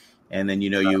head, and then you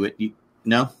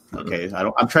no. Okay,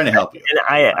 I'm trying to help you.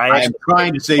 And I'm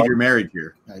trying to save your marriage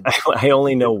here. I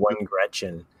only know one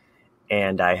Gretchen,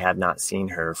 and I have not seen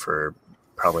her for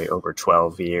probably over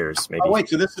 12 years. Maybe. Oh wait,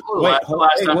 so this is last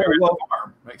time we were at the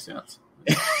farm. Makes sense.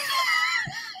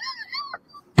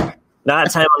 Not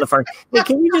time on the farm. Hey,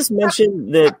 can you just mention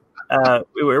that?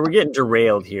 We're getting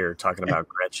derailed here talking about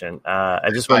Gretchen. I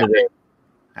just wanted to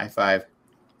high five.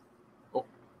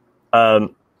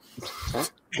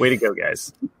 Way to go,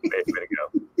 guys! Way to go.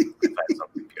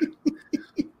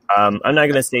 I'm not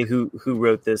going to say who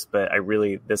wrote this, but I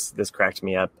really this cracked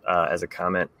me up as a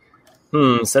comment.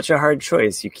 Such a hard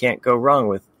choice. You can't go wrong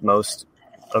with most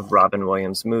of Robin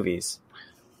Williams' movies.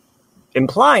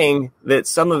 Implying that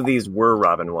some of these were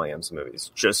Robin Williams movies.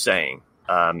 Just saying.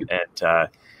 Don't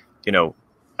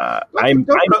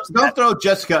throw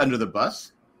Jessica under the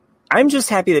bus. I'm just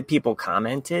happy that people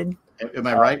commented. Am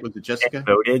I right? Was it Jessica?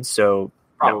 Voted, so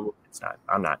probably no, it's not.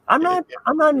 I'm not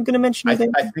going to mention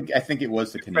anything. I think it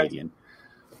was the Canadian.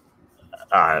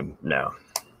 No,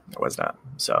 it was not.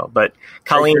 So, but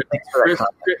Colleen,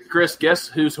 Chris, guess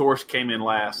whose horse came in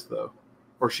last though,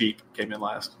 or sheep came in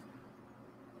last?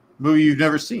 Movie you've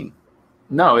never seen?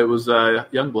 No, it was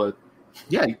Youngblood.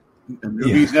 Yeah. A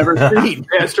movie he's never seen.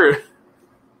 Yeah, it's true.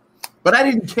 But I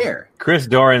didn't care. Chris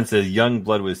Doran says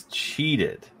Youngblood was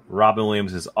cheated. Robin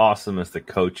Williams is awesome as the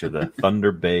coach of the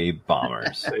Thunder Bay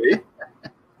Bombers.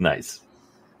 Nice.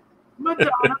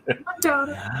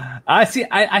 Madonna. I see.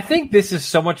 I think this is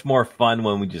so much more fun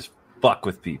when we just fuck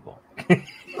with people. You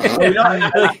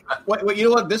know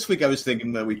what? This week I was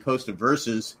thinking that we post a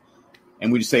verses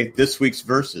and we just say this week's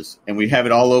verses and we have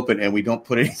it all open and we don't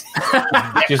put anything.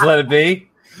 Just let it be.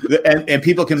 And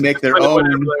people can make their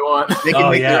own. They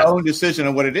can make their own decision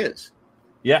on what it is.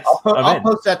 Yes, I'll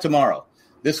post that tomorrow.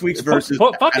 This week's verses.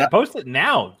 Post it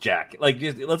now, Jack.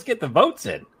 Let's get the votes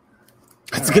in.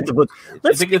 Let's get the vote.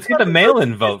 Let's get the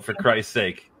mail-in vote for Christ's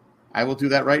sake. I will do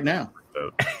that right now.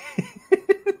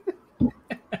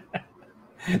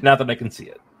 Not that I can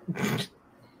see it.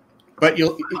 But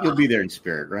you'll be there in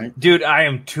spirit, right? Dude, I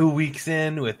am 2 weeks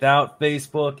in without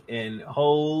Facebook, and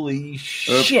holy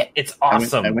shit, it's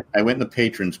awesome. I went in the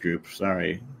patrons group.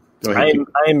 Sorry. Go ahead.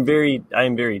 I am very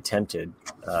tempted.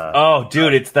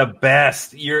 Dude, it's the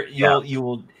best.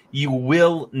 You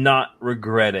will not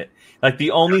regret it. Like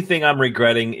the only thing I'm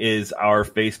regretting is our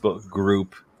Facebook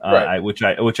group, right. which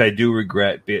I do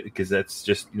regret because that's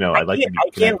just I'd like to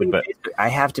be connected, but I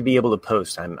have to be able to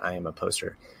post. I am a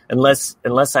poster. Unless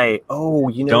I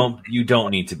you don't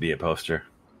need to be a poster.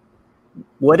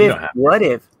 What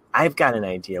if I've got an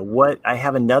idea? I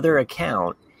have another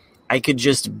account. I could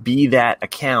just be that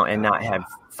account and not have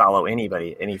follow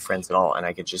any friends at all, and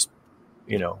I could just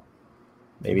maybe.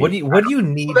 What do you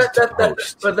need to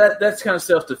post? But that's kind of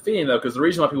self-defeating though, because the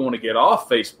reason why people want to get off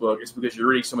Facebook is because you're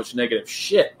reading so much negative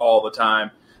shit all the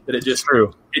time that it just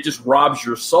robs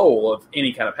your soul of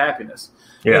any kind of happiness.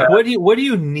 Yeah. What do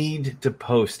you need to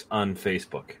post on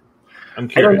Facebook? I'm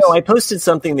curious. I don't know. I posted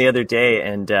something the other day,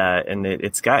 and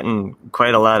it's gotten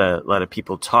quite a lot of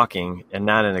people talking, and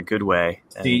not in a good way.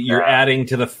 And, see, you're adding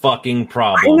to the fucking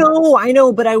problem. I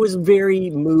know, but I was very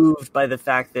moved by the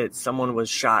fact that someone was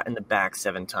shot in the back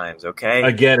 7 times. Okay,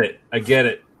 I get it.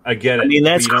 I mean,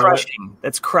 that's crushing.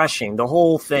 That's crushing the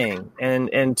whole thing,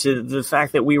 and to the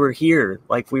fact that we were here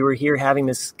having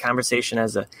this conversation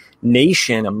as a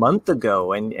nation a month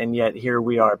ago, and yet here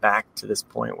we are back to this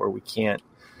point where we can't.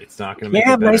 It's not going to make it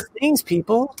have better. Nice things,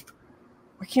 people.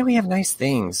 Why can't we have nice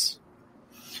things?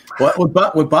 What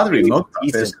bothered me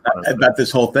most about this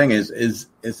whole thing is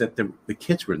that the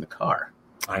kids were in the car.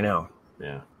 I know.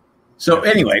 Yeah. So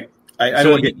anyway,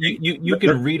 you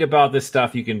can read about this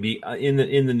stuff. You can be in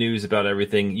the news about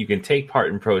everything. You can take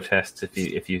part in protests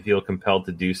if you feel compelled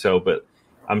to do so. But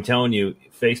I'm telling you,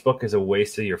 Facebook is a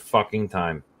waste of your fucking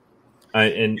time.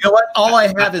 And you know what? All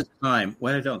I have is time.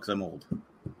 Well, I don't, because I'm old.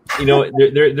 You know,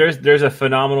 there's a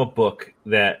phenomenal book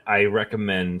that I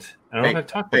recommend. I don't know if I've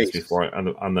talked about this before on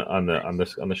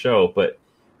the show, but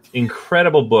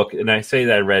incredible book. And I say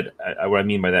that I read. What I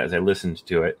mean by that is I listened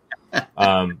to it.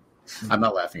 I'm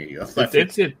not laughing at you.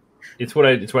 It's what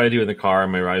I do in the car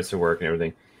on my rides to work and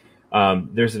everything.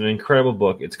 There's an incredible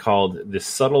book. It's called The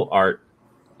Subtle Art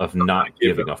of Not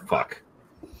Giving a Fuck,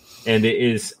 and it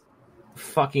is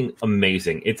fucking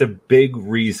amazing. It's a big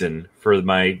reason for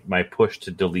my push to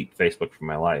delete Facebook from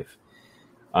my life.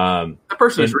 That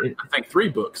person has written, I think, 3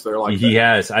 books that are like he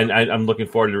that. has. I'm looking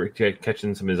forward to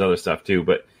catching some of his other stuff too.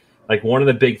 But like one of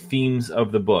the big themes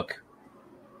of the book,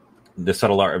 The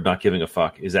Subtle Art of Not Giving a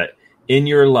Fuck, is that in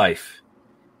your life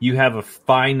you have a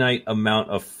finite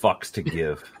amount of fucks to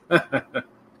give.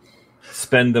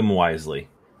 Spend them wisely.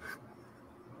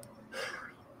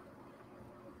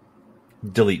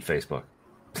 Delete Facebook.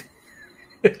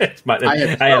 I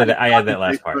had that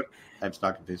last part. I'm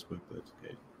stalking Facebook, but it's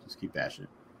okay. Just keep bashing it.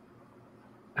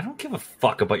 I don't give a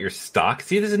fuck about your stock.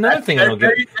 See, there's another thing I don't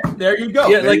get. There you go.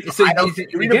 Yeah, like so, I don't give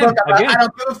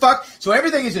a fuck. So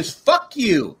everything is just fuck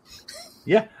you.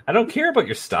 Yeah, I don't care about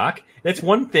your stock. That's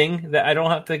one thing that I don't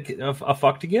have to a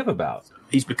fuck to give about.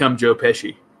 He's become Joe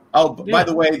Pesci. Oh, by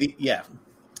the way,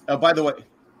 by the way,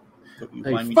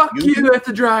 hey, fuck you at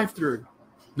the drive-through.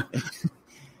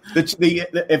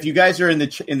 If you guys are in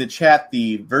the chat,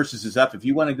 the versus is up. If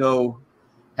you want to go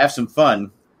have some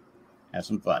fun,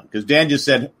 because Dan just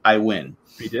said I win.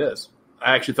 He does.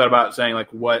 I actually thought about saying like,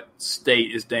 what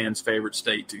state is Dan's favorite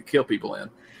state to kill people in?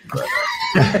 But,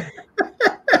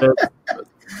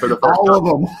 for the all of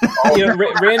them. You know,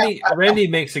 Randy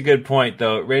makes a good point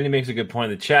though. Randy makes a good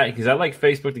point in the chat because I like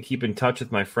Facebook to keep in touch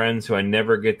with my friends who I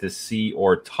never get to see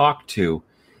or talk to.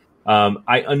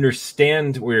 I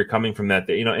understand where you're coming from that,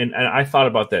 you know, and I thought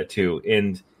about that too.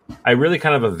 And I really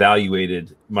kind of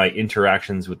evaluated my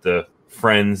interactions with the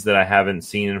friends that I haven't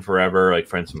seen in forever, like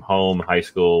friends from home, high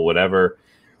school, whatever.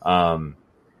 And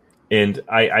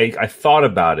I thought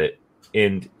about it,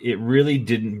 and it really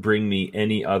didn't bring me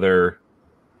any other.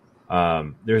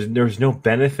 There's no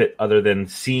benefit other than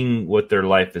seeing what their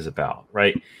life is about,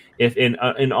 right? If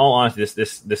in all honesty,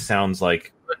 this sounds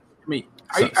like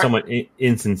somewhat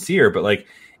insincere, but like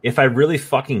if I really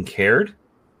fucking cared,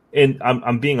 and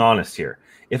I'm being honest here,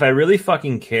 if I really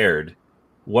fucking cared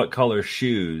what color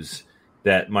shoes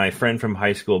that my friend from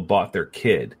high school bought their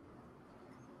kid,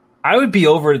 I would be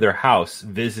over to their house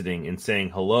visiting and saying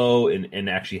hello and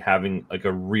actually having like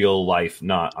a real life,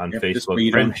 not on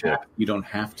Facebook friendship. You don't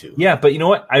have to. Yeah, but you know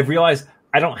what? I've realized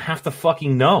I don't have to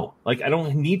fucking know. Like I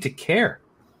don't need to care.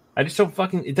 I just don't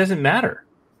fucking. It doesn't matter.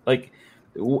 Like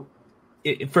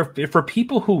for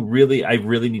people who I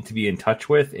really need to be in touch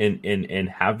with and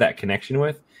have that connection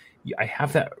with, I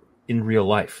have that in real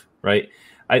life, right?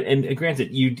 And granted,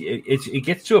 it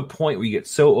gets to a point where you get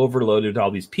so overloaded with all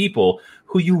these people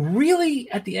who you really,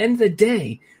 at the end of the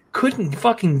day, couldn't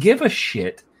fucking give a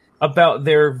shit about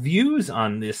their views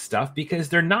on this stuff because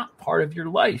they're not part of your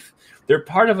life. They're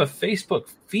part of a Facebook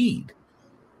feed.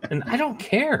 And I don't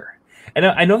care. And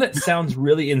I know that sounds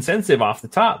really insensitive off the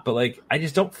top, but like, I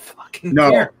just don't fucking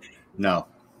care. No.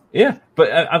 Yeah, but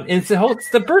it's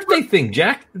the birthday thing,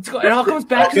 Jack. It all comes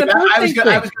back to the birthday thing.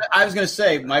 I was going to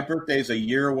say my birthday is a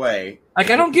year away. Like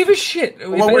I don't give a shit.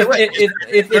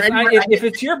 If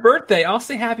it's your birthday, I'll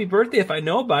say happy birthday if I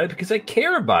know about it because I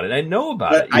care about it. I know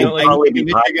about it. I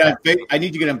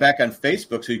need to get him back on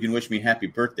Facebook so you can wish me happy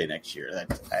birthday next year. I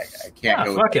can't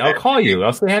go. Fuck it. I'll call you.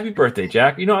 I'll say happy birthday,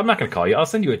 Jack. You know, I'm not going to call you. I'll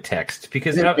send you a text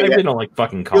because I really don't like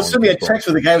fucking calling. You'll send me a text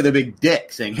with a guy with a big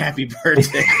dick saying happy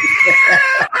birthday.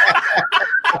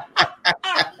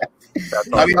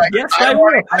 I'll be like, Yes, I don't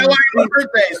want any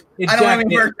birthdays. Exactly. I don't want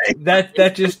any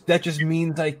birthdays. That just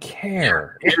means I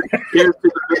care. Here's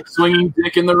the big swinging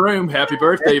dick in the room. Happy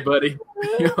birthday, buddy.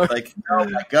 Like, oh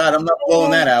my God, I'm not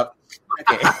blowing that out.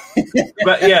 Okay.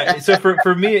 But yeah, so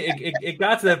for me, it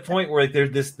got to that point where like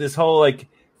there's this whole like,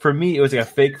 for me, it was like a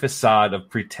fake facade of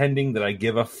pretending that I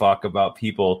give a fuck about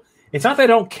people. It's not that I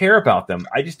don't care about them.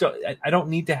 I don't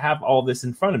need to have all this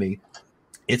in front of me.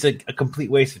 It's a complete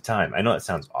waste of time. I know that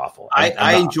sounds awful.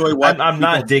 I enjoy watching. I'm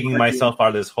not digging myself out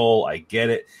of this hole. I get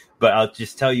it. But I'll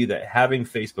just tell you that having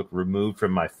Facebook removed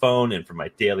from my phone and from my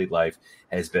daily life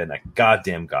has been a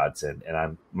goddamn godsend.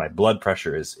 And my blood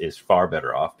pressure is far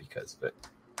better off because of it.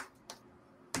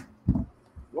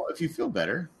 Well, if you feel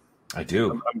better. I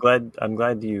do. I'm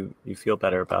glad you feel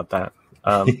better about that.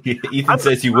 Ethan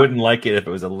says you wouldn't like it if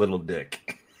it was a little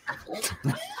dick.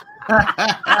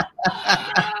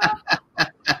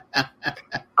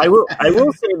 I will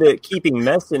say that keeping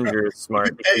Messenger is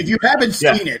smart. If you haven't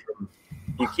seen it,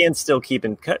 you can still keep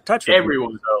in touch with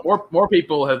everyone. So. More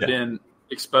people have been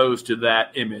exposed to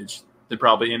that image than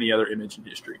probably any other image in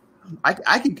history.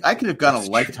 I could have gone a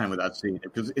lifetime without seeing it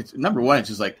because it's number one. It's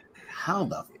just like, how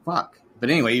the fuck? But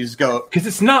anyway, you just go because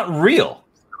it's not real.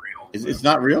 It's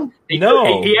not real?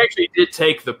 No. He actually did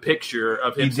take the picture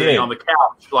of him sitting on the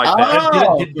couch like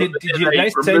that. Did I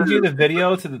send you the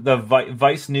video to the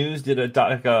Vice News did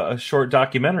a short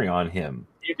documentary on him?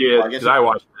 You did, because I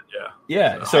watched it,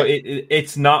 yeah. Yeah, so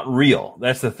it's not real.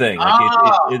 That's the thing.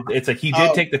 Like it's like he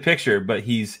did take the picture, but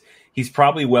he's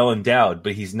probably well endowed,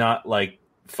 but he's not like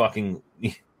fucking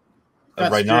a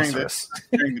rhinoceros.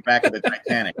 During the back of the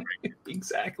Titanic. Right?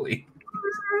 Exactly.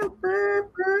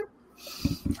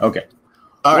 Okay.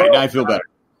 All right. Now I feel better.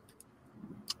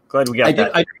 Glad we got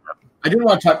that. I did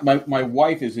want to talk. My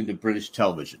wife is into British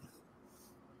television.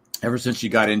 Ever since she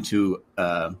got into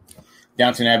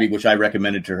Downton Abbey, which I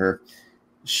recommended to her,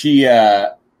 she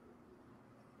I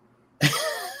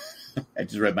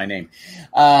just read my name.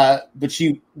 But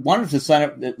she wanted to sign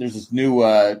up. There's this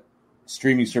new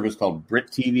streaming service called Brit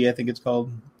TV, I think it's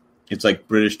called. It's like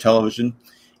British television.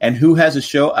 And who has a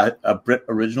show, a Brit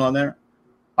original on there?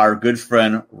 Our good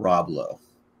friend Rob Lowe.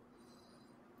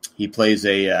 He plays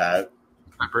not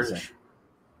British.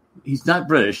 He's not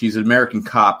British. He's an American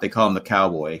cop. They call him the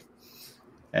Cowboy,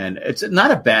 and it's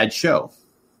not a bad show.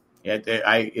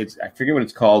 I forget what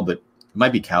it's called, but it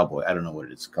might be Cowboy. I don't know what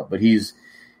it's called, but it's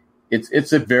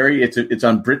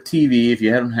on Brit TV. If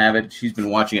you haven't have it, she's been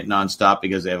watching it nonstop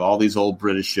because they have all these old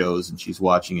British shows, and she's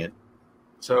watching it.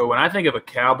 So when I think of a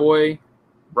cowboy,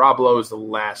 Rob Lowe is the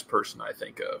last person I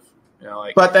think of. You know,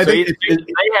 like, but they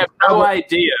have no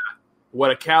idea what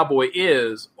a cowboy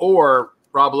is, or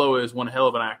Rob Lowe is one hell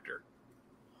of an actor,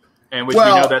 and we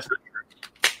know that's not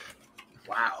true.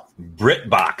 Wow.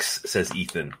 BritBox, says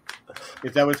Ethan.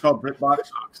 Is that what it's called,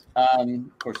 BritBox?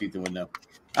 Of course, Ethan would know.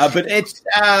 But it's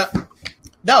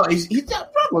no, he's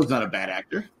not. Rob Lowe's not a bad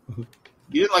actor. You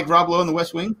didn't like Rob Lowe in The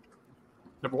West Wing?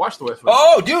 Never watched The West Wing.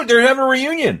 Oh, dude, they're having a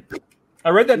reunion. I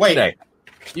read that today.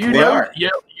 You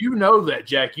know that,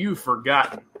 Jack. You've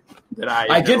forgotten that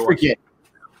I did forget.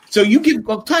 So you give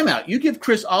time out. You give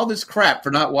Chris all this crap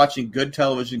for not watching good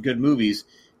television, good movies,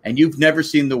 and you've never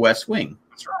seen The West Wing.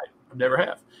 That's right. I never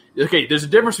have. Okay, there's a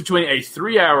difference between a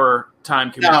 3-hour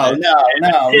time commitment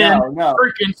no.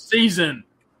 freaking season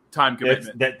time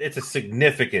commitment. It's a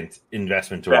significant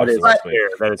investment to watch The West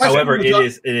Wing. However, it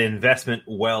is an investment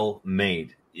well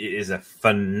made. It is a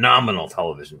phenomenal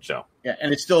television show. Yeah,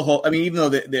 and it's still whole. I mean, even though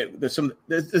there's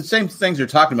the same things they're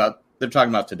talking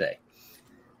about today,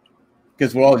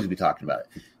 because we'll always be talking about it.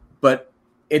 But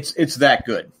it's that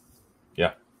good.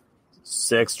 Yeah,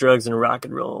 sex, drugs, and rock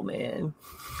and roll, man.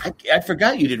 I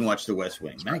forgot you didn't watch The West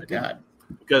Wing. My God,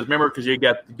 because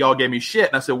y'all gave me shit,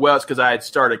 and I said, well, it's because I had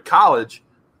started college,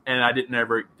 and I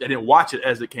didn't watch it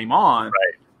as it came on,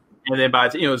 right? And then by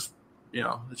the time, it was. You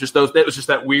know, it's just it was just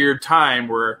that weird time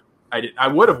where I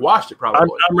would have watched it probably.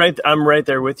 I'm right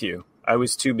there with you. I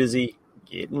was too busy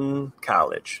getting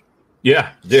college.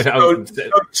 Yeah.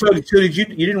 So did you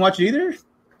didn't watch it either?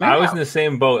 I was in the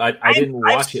same boat. I didn't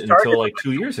watch it until like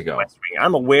 2 years ago.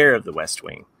 I'm aware of The West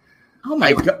Wing. Oh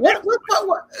my God! What?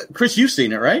 Chris, you've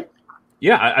seen it, right?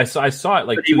 Yeah, I saw it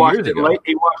like 2 years ago.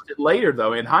 He watched it later,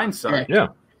 though. In hindsight, yeah.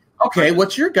 Okay,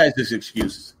 what's your guys'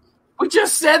 excuses? We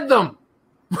just said them.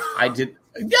 I did.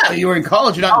 Yeah, you were in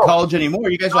college. You're not in college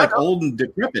anymore. You guys are like old and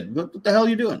decrepit. What the hell are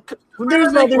you doing?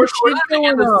 There's other shit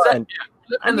going on.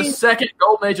 In the second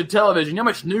golden age of television, you know how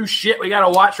much new shit we got to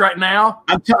watch right now?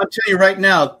 I'm telling you right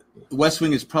now, The West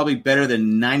Wing is probably better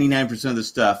than 99% of the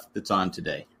stuff that's on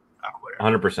today.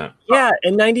 100%. Yeah,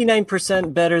 and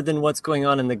 99% better than what's going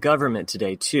on in the government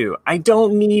today too. I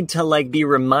don't need to like be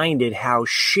reminded how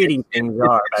shitty things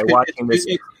are by watching this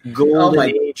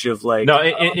golden age of like. No,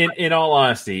 in all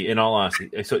honesty,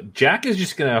 so Jack is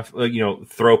just gonna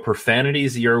throw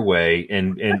profanities your way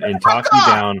and talk you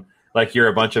down like you're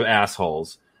a bunch of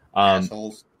assholes.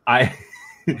 Assholes. I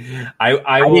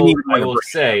will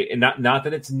say, and not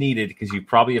that it's needed because you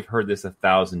probably have heard this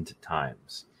 1,000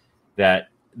 times, that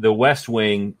the West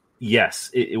Wing, yes,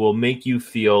 it will make you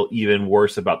feel even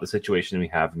worse about the situation we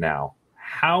have now.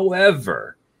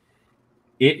 However,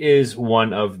 it is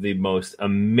one of the most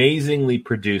amazingly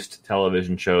produced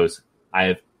television shows I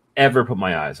have ever put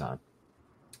my eyes on.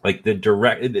 Like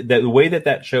the way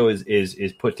that show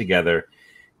is put together,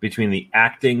 between the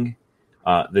acting,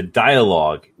 the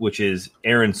dialogue, which is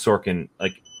Aaron Sorkin,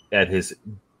 like at his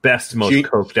best, most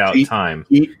coked out time.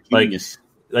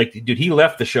 Like, dude, he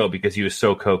left the show because he was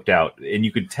so coked out, and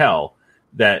you could tell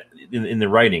that in the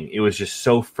writing, it was just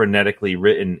so frenetically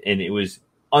written, and it was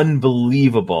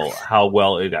unbelievable how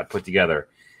well it got put together.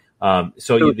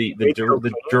 So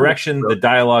the direction, the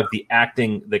dialogue, the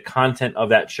acting, the content of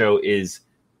that show is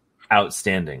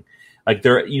outstanding. Like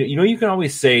you can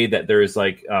always say that there is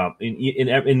like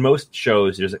in most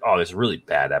shows there's like, oh, there's a really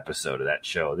bad episode of that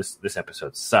show. This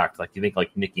episode sucked. Like you think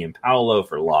like Nikki and Paolo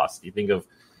for Lost. You think of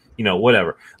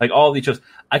whatever. Like all these shows,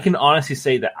 I can honestly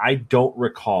say that I don't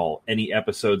recall any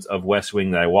episodes of West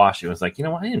Wing that I watched and was like, you know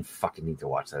what, I didn't fucking need to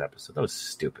watch that episode. That was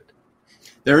stupid.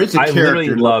 There is a character. I literally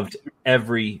loved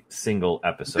every single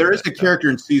episode. There is a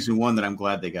character in season 1 that I'm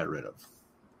glad they got rid of,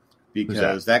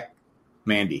 because that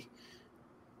Mandy.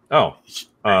 Oh,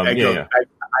 I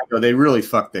go. They really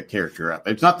fucked that character up.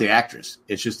 It's not the actress.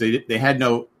 It's just they had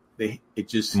no. It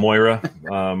just Moira.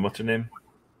 What's her name?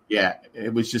 Yeah,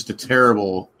 it was just a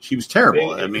terrible. She was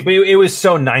terrible. But it was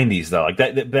so 90s though. Like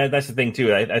that's the thing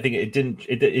too. I think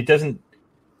it doesn't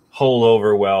hold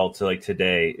over well to like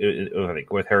today.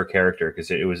 Like with her character,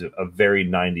 because it was a very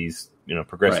 90s,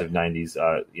 progressive 90s,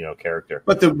 character.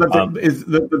 But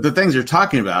the things they're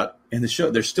talking about in the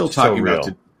show, they're still talking about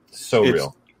it. So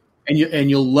real. And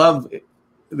you'll love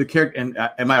the character. And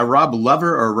am I a Rob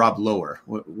Lover or a Rob Lower?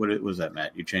 What was that,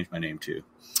 Matt? You changed my name too.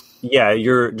 Yeah,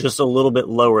 you're just a little bit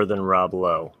lower than Rob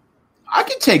Lowe. I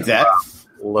can take that.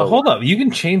 Hold up, you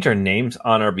can change our names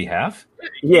on our behalf?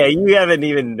 Yeah, you haven't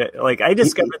even I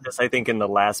discovered this. I think in the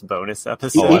last bonus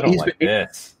episode. I don't like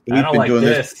this.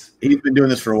 He's been doing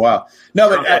this for a while. No,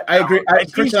 but I agree.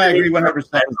 Chris and I agree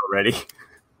 100% already.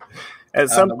 At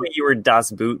some point, you were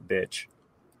Das Boot, bitch.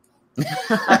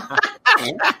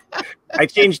 I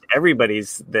changed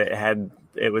everybody's that had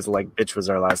it was like bitch was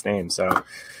our last name. So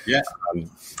yeah,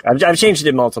 I've changed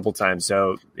it multiple times.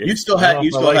 So you still had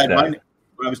mine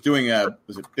when I was doing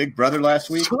was it Big Brother last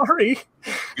week? Sorry,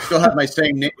 you still have my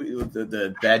same name,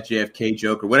 the bad JFK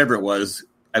joke or whatever it was.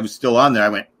 I was still on there. I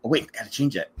went, oh wait, gotta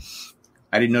change that.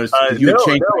 I didn't notice you had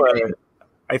changed my name.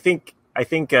 I think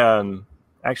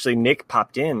actually Nick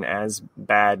popped in as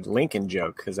bad Lincoln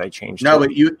joke because I changed. No,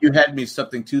 but you had me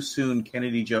something too soon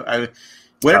Kennedy joke.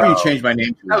 Whatever you changed my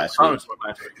name to last week.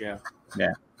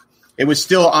 Yeah. It was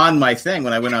still on my thing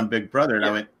when I went on Big Brother, and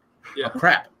I went, oh,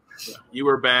 crap. Yeah. You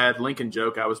were bad Lincoln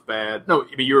joke. I was bad. No,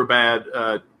 I mean you were bad.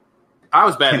 I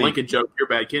was bad Kennedy. Lincoln joke. You're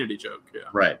bad Kennedy joke. Yeah.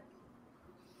 Right.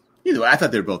 Either way, I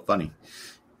thought they were both funny.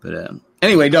 But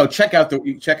anyway, no, check out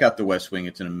the West Wing.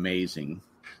 It's an amazing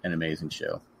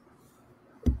show.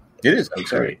 It is. I'm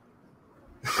sorry.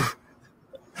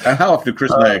 How often do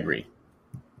Chris and I agree?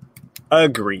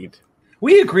 Agreed.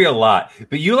 We agree a lot,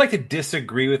 but you like to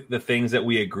disagree with the things that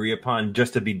we agree upon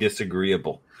just to be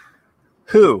disagreeable.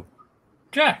 Who?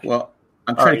 Jack. Well,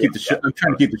 I'm trying to keep the show. I'm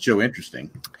trying to keep the show interesting.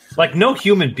 Like no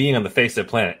human being on the face of the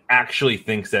planet actually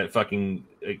thinks that fucking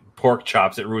pork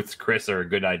chops at Ruth's Chris are a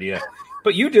good idea,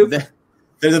 but you do.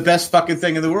 They're the best fucking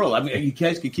thing in the world. I mean, you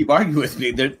guys can keep arguing with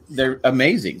me. They're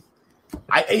amazing.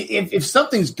 If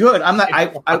something's good, I'm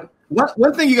not.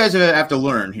 One thing you guys have to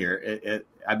learn here.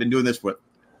 I've been doing this for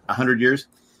 100 years.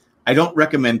 I don't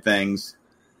recommend things.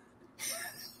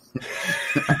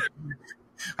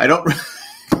 I don't.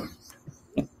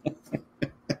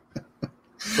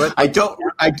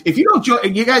 If you don't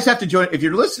join, you guys have to join. If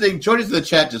you're listening, join us in the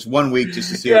chat just 1 week just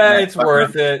to see. Yeah, it's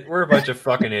worth it. We're a bunch of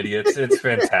fucking idiots. It's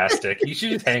fantastic. You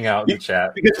should just hang out in the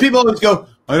chat because people always go,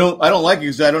 "I don't like you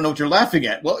because I don't know what you're laughing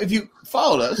at." Well, if you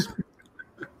followed us,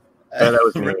 that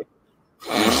was me.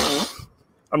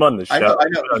 I'm on the show. I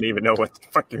don't even know what the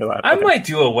fuck you're laughing at. I might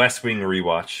do a West Wing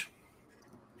rewatch.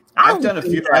 I've done a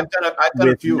few. I've done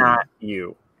a few. Not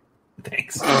you.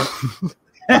 Thanks.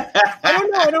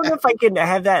 I don't know if I can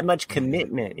have that much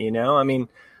commitment, I mean,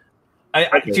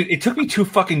 Dude, it took me 2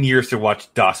 fucking years to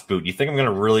watch Das Boot. You think I'm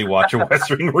going to really watch a West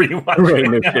Wing rewatch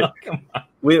right now? Come on.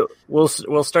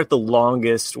 We'll start the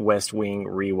longest West Wing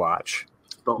rewatch.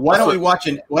 Why don't we watch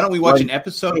an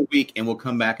episode a week and we'll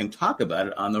come back and talk about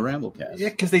it on the Ramblecast? Yeah,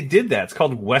 because they did that. It's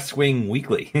called West Wing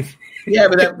Weekly. Yeah,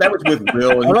 but that was with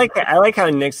Will. And I like how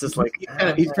Nick's just like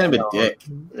he's kind of a dick.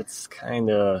 It's kind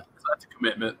of That's a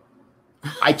commitment.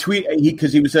 I tweet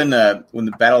because he was in when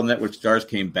the Battle Network Stars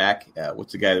came back.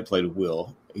 What's the guy that played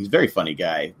Will? He's a very funny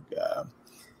guy.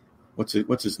 What's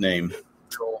his name?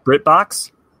 BritBox.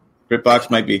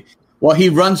 BritBox might be. Well, he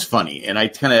runs funny, and I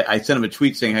sent him a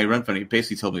tweet saying how he runs funny. He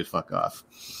basically told me to fuck off.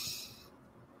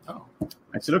 Oh,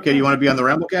 I said, okay, you want to be on the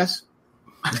Ramblecast?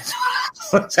 That's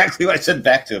exactly what I said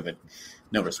back to him, but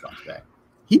no response back.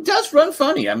 He does run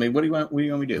funny. I mean, what do you want me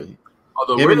to do?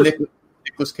 although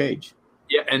Nicolas Cage.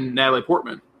 Yeah, and Natalie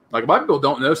Portman. Like, a lot of people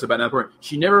don't notice about Natalie Portman.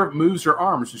 She never moves her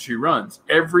arms when she runs.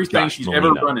 Everything she's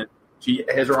ever running, she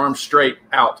has her arms straight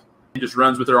out. She just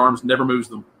runs with her arms, never moves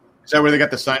them. Is that where they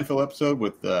got the Seinfeld episode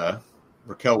with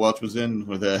Raquel Welch was in?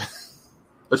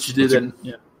 But she did then,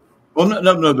 yeah. Well,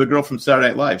 no, the girl from Saturday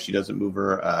Night Live. She doesn't move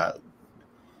her.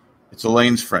 It's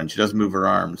Elaine's friend. She doesn't move her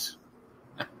arms.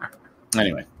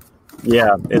 Anyway.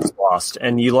 Yeah, it's lost,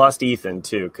 and you lost Ethan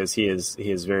too because he is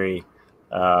very.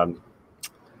 Okay.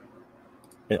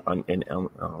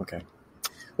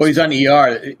 Well, he's on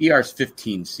ER. ER's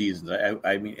 15 seasons.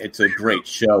 I mean, it's a great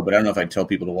show, but I don't know if I'd tell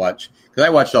people to watch because I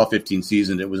watched all 15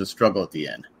 seasons. It was a struggle at the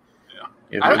end.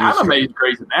 Yeah, I'm amazed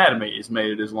Grey's Anatomy has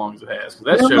made it as long as it has.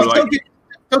 That show,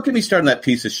 don't get me started on that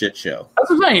piece of shit show. That's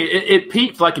what I'm saying. It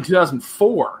peaked like in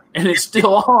 2004, and it's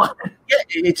still on. Yeah,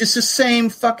 it's just the same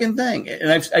fucking thing. And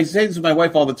I say this to my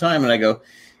wife all the time, and I go,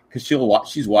 because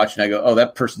she's watching. I go, oh,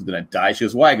 that person's gonna die. She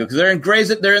goes, why? I go, because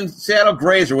they're in Seattle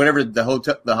Grays or whatever the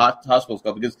hospital's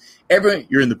called. Because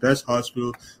you're in the best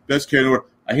hospital, best care in the world.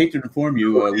 I hate to inform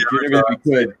you, we did everything we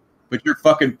could, but your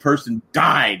fucking person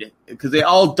died because they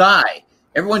all die.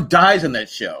 Everyone dies on that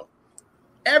show.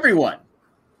 Everyone.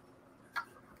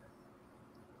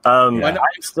 I'm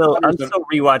still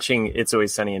rewatching It's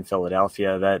Always Sunny in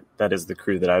Philadelphia. That is the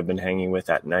crew that I've been hanging with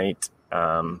at night.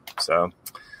 So.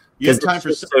 You have time to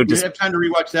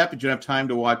rewatch that, but you don't have time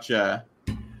to watch.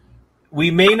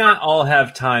 We may not all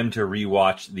have time to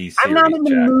rewatch these series.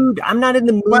 I'm not in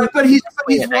the mood. But he's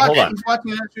watching an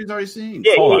episode he's already seen.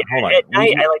 Yeah, hold on. At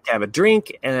night, I like to have a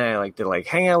drink, and I like to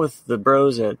hang out with the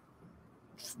bros at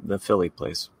the Philly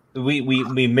place. We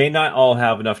may not all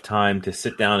have enough time to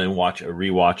sit down and watch a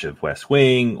rewatch of West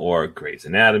Wing or Grey's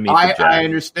Anatomy. I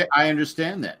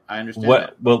understand that.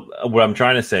 What I'm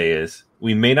trying to say is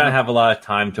we may not have a lot of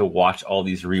time to watch all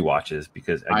these rewatches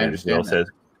because, again, as Will says,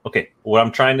 okay, what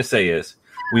I'm trying to say is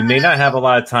we may not have a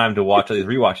lot of time to watch all these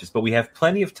rewatches, but we have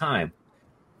plenty of time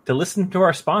to listen to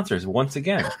our sponsors once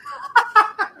again.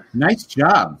 Nice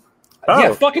job.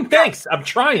 Yeah, fucking thanks. I'm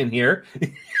trying here.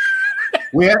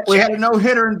 We had a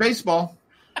no-hitter in baseball.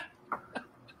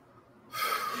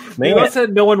 We also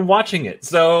had no one watching it,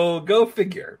 so go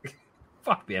figure.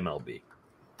 Fuck the MLB.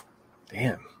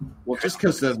 Damn. Well, just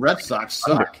because the Red Sox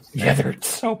suck. Yeah, they're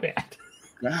so bad.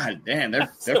 God damn,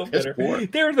 they're so piss poor.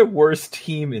 They're the worst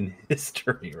team in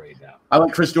history right now. I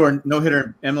like Chris Dorn,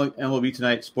 no-hitter MLB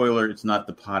tonight. Spoiler, it's not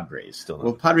the Padres.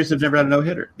 Well, Padres have never had a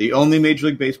no-hitter. The only Major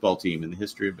League Baseball team in the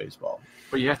history of baseball.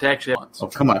 But you have to actually have one. Oh,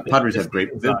 come on. Padres have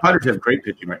great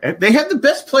pitching. Right? They have the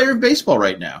best player in baseball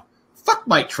right now. Fuck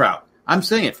Mike Trout. I'm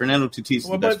saying it. Fernando Tatis is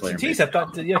the best player in baseball.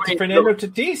 Fernando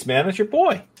Tatis, man. That's your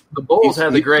boy. The Bulls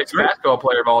had the greatest basketball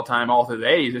player of all time all through the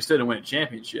 80s. They still didn't win a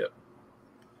championship.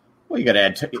 Well, you got to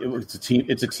add. It's a team.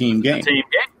 It's a team game. It's a team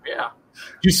game, yeah.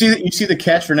 You see the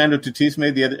catch Fernando Tatis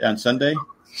made on Sunday.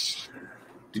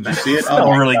 Did you see it?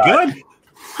 Oh, really good.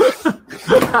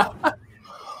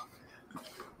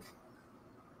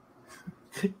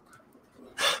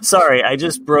 Sorry, I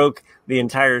just broke the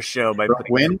entire show by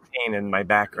putting cocaine in my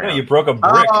background. No, you broke a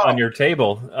brick on your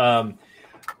table.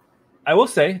 I will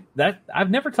say that I've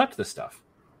never touched this stuff.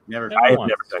 I've never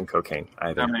done cocaine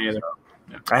either.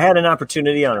 I had an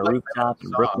opportunity on a rooftop in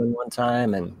Brooklyn one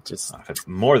time, and just I've had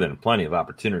more than plenty of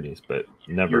opportunities, but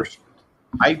never.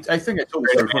 I think I told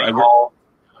you before.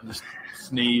 I just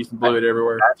sneezed and blew it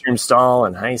everywhere. Bathroom stall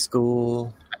in high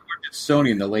school. I worked at Sony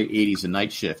in the late '80s, a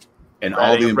night shift, and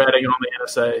Reading on the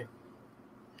NSA.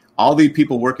 All the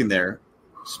people working there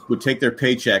would take their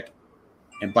paycheck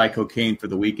and buy cocaine for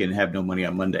the weekend and have no money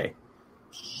on Monday.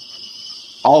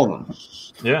 All of them.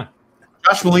 Yeah.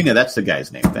 Josh Molina, that's the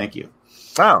guy's name. Thank you.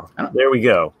 Oh, there we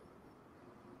go.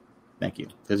 Thank you.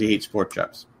 Because he hates pork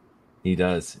chops. He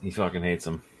does. He fucking hates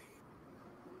them.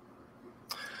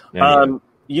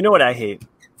 You know what I hate?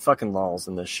 Fucking lulls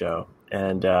in this show.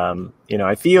 And,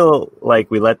 I feel like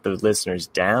we let the listeners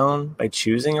down by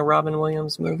choosing a Robin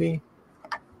Williams movie.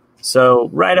 So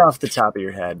right off the top of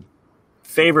your head,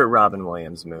 favorite Robin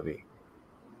Williams movie?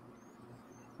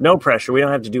 No pressure. We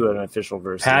don't have to do an official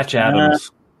version. Patch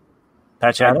Adams.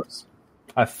 Patch Adams?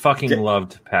 I fucking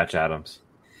loved Patch Adams.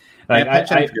 Like,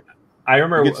 I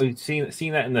remember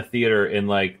seeing that in the theater, and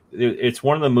like it's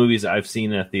one of the movies I've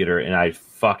seen in a theater, and I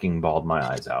fucking bawled my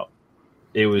eyes out.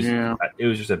 It was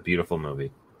just a beautiful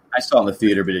movie. I saw it in the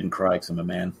theater, but didn't cry because I'm a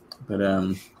man. But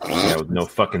with no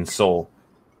fucking soul.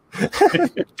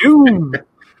 Dude.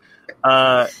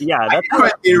 That's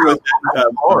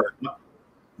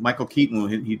Michael Keaton.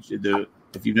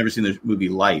 If you've never seen the movie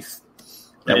Life,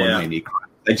 that one made me cry.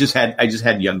 I just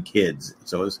had young kids,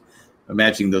 so I was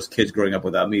imagining those kids growing up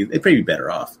without me. They'd probably be better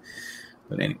off.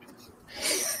 But anyway,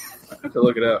 I have to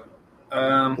look it up.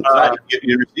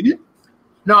 You ever seen it?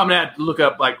 No, I'm gonna have to look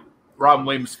up like Robin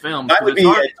Williams films. I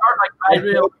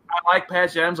like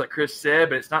Patch Adams, like Chris said,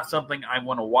 but it's not something I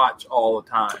want to watch all the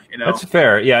time. That's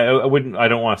fair. Yeah, I wouldn't. I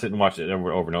don't want to sit and watch it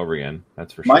over and over again.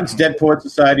 That's for sure. Mine's Dead Poet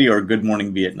Society or Good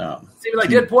Morning Vietnam. See, like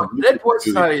Dead Poet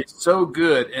Society is so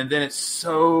good, and then it's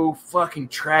so fucking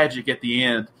tragic at the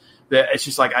end that it's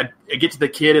just like I get to the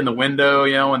kid in the window,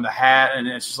 in the hat, and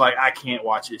it's just like I can't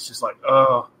watch it. It's just like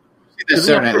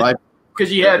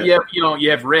because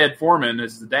you have Red Foreman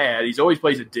as the dad. He's always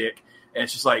plays a dick, and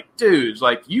it's just like, dude, it's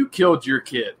like you killed your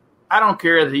kid. I don't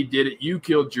care that he did it. You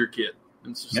killed your kid.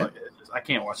 And it's just like I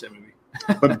can't watch that movie.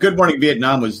 But Good Morning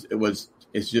Vietnam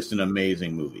it's just an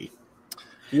amazing movie.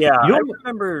 Yeah, I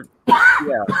remember.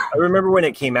 Yeah, I remember when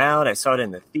it came out. I saw it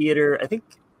in the theater. I think,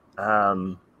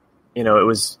 it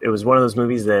was one of those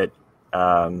movies that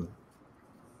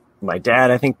my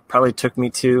dad, I think, probably took me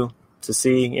to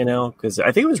see, because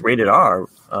I think it was rated R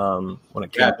when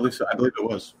it came. Yeah, I believe so. I believe it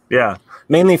was. Yeah,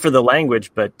 mainly for the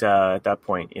language, but at that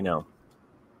point,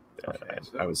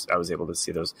 I was able to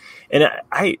see those, and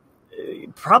I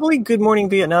probably Good Morning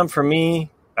Vietnam for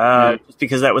me, just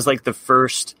because that was like the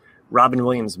first Robin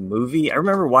Williams movie. I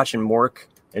remember watching Mork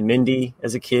and Mindy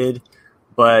as a kid,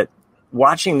 but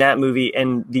watching that movie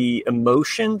and the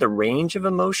emotion, the range of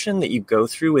emotion that you go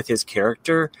through with his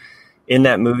character in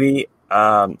that movie.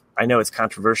 I know it's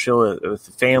controversial with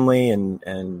the family and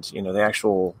the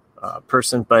actual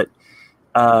person, but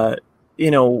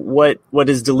what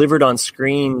is delivered on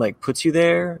screen like puts you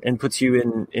there and puts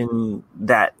you in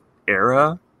that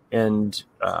era. And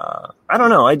I don't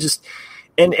know,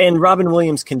 and Robin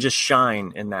Williams can just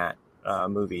shine in that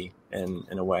movie in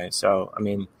a way. So I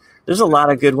mean, there's a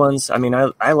lot of good ones. I mean,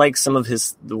 I like some of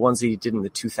the ones that he did in the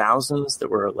 2000s that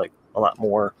were like a lot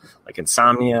more like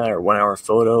Insomnia or 1 Hour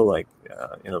Photo, like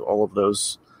all of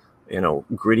those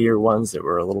grittier ones that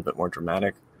were a little bit more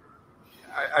dramatic.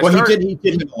 He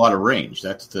did have a lot of range.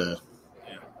 That's the.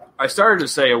 I started to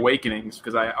say Awakenings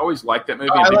because I always liked that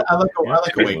movie. I like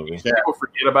Awakenings. People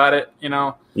forget about it,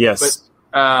 Yes.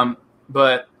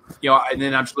 But and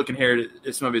then I'm just looking here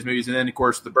at some of his movies, and then of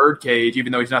course The Birdcage.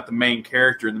 Even though he's not the main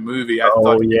character in the movie, I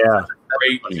thought he did a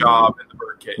great job in The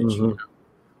Birdcage. Mm-hmm.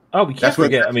 Oh, we can't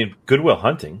forget. I mean, Good Will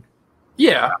Hunting.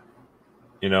 Yeah.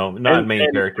 Not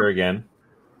main character again.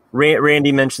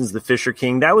 Randy mentions The Fisher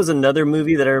King. That was another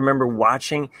movie that I remember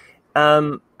watching.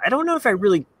 I don't know if I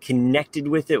really connected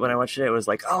with it when I watched it. It was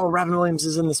like, oh, Robin Williams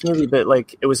is in this movie, but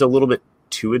like it was a little bit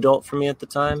too adult for me at the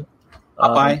time.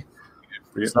 Popeye.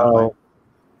 So,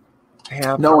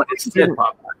 yeah, no one has said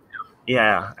Popeye.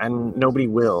 Yeah, and nobody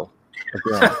will.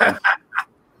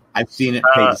 I've seen it,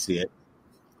 paid to see it.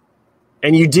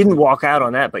 And you didn't walk out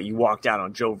on that, but you walked out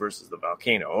on Joe versus the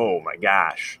Volcano. Oh my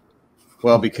gosh!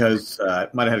 Well, because I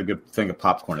might have had a good thing of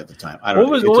popcorn at the time. What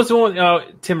was the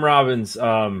one? Tim Robbins,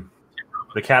 the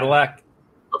Cadillac.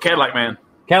 Oh, Cadillac Man.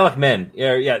 Cadillac Men.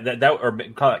 Yeah.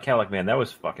 Cadillac Man. That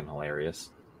was fucking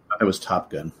hilarious. That was Top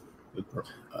Gun with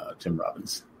Tim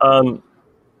Robbins. There's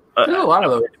a lot of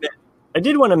those. I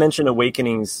did want to mention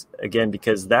Awakenings again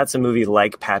because that's a movie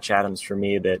like Patch Adams for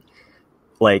me that.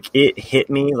 Like, it hit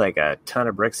me like a ton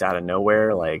of bricks out of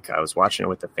nowhere. Like, I was watching it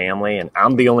with the family, and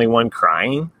I'm the only one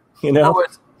crying, I mean,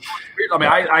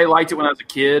 I liked it when I was a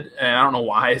kid, and I don't know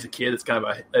why as a kid. It's kind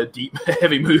of a deep,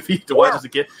 heavy movie to watch as a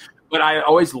kid. But I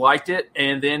always liked it,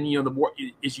 and then, the more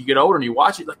as you get older and you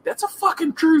watch it, like, that's a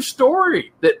fucking true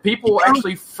story that people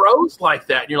actually froze like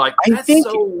that. And you're like, that's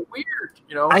so weird,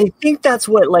 I think that's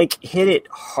what, like, hit it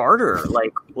harder,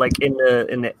 like in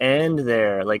the end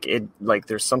there, like,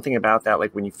 there's something about that,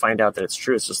 like, when you find out that it's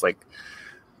true, it's just like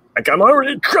I'm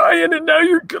already crying, and now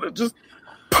you're gonna just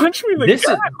punch me in the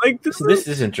gut. This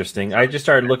is interesting. I just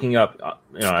started looking up,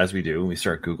 as we do, we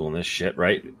start Googling this shit,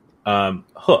 right?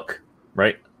 Hook,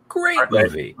 right? Great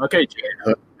movie. Okay, Jay.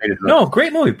 No,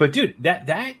 great movie. But dude, that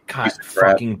got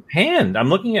fucking panned. I'm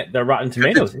looking at the Rotten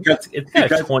Tomatoes. It's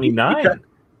got a 29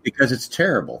 because it's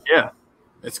terrible. Yeah,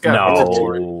 it's got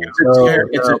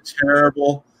it's a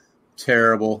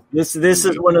terrible. This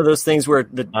is one of those things where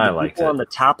the people on the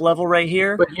top level right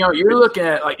here. But you're looking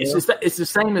at like it's the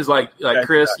same as like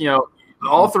Chris.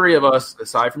 All three of us,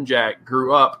 aside from Jack,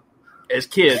 grew up as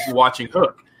kids watching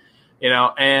Hook.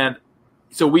 And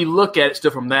so we look at it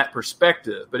still from that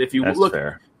perspective. But if you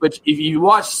but if you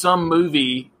watch some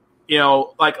movie,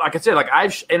 like I said, like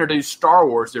I've introduced Star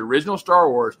Wars, the original Star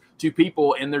Wars, to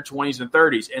people in their 20s and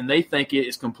 30s, and they think it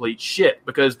is complete shit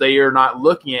because they are not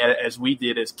looking at it as we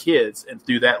did as kids and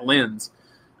through that lens.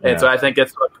 And so I think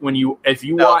that's like if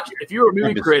you were a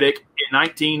movie critic in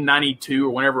 1992 or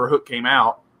whenever Hook came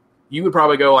out, you would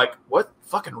probably go like, what?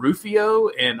 Fucking Rufio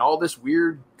and all this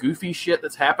weird goofy shit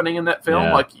that's happening in that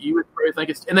film. Like you would probably think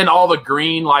it's, and then all the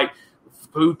green like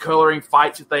food coloring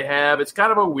fights that they have. It's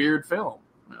kind of a weird film.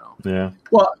 Yeah.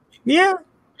 Well, yeah.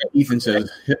 Ethan says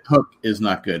Hook is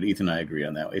not good. Ethan, I agree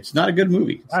on that. It's not a good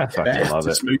movie. I fucking love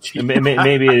it.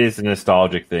 Maybe it is a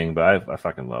nostalgic thing, but I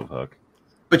fucking love Hook.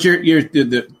 But you're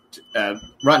the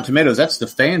Rotten Tomatoes. That's the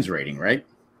fans rating, right?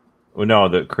 Well, no,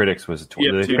 the critics was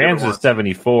the fans was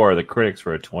 74. The critics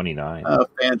were a 29.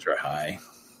 Fans are high.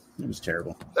 It was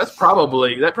terrible. That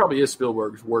probably is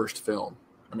Spielberg's worst film.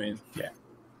 I mean, yeah.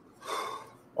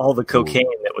 All the cocaine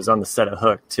that was on the set of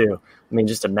Hook too. I mean,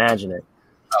 just imagine it.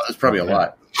 Oh, there's probably a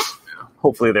lot. Yeah.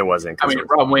 Hopefully there wasn't. I mean,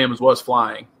 Robin Williams was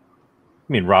flying.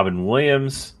 I mean, Robin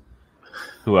Williams.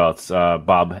 Who else?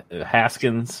 Bob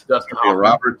Haskins. Dustin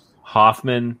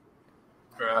Hoffman.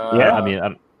 Yeah, I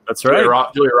mean, that's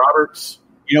right. Julia Roberts.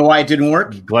 You know why it didn't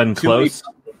work? Glenn Close.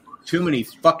 Too many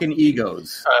fucking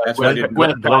egos. That's why it didn't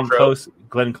work.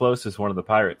 Glenn Close is one of the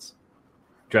pirates,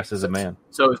 dressed as a man.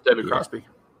 So is David Crosby.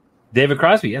 David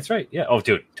Crosby, that's right. Yeah. Oh,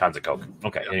 dude, tons of coke.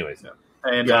 Okay. Yeah. Anyways,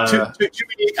 and too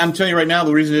many, I'm telling you right now,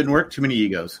 the reason it didn't work: too many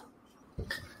egos.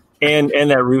 And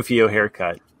that Rufio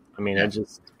haircut. I mean,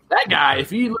 that guy.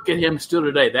 If you look at him still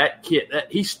today, that kid,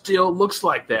 he still looks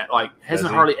like that. Like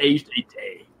hasn't hardly aged a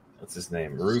day. What's his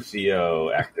name?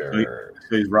 Rufio actor.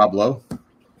 He's Rob Lowe.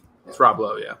 It's Rob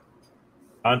Lowe, yeah.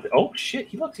 Oh shit,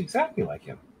 he looks exactly like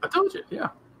him. I told you, yeah.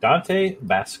 Dante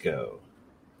Basco.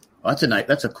 Oh,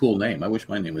 that's a cool name. I wish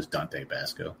my name was Dante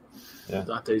Basco. Yeah.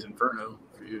 Dante's Inferno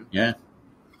for you. Yeah.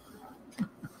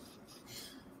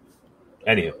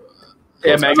 Anyway.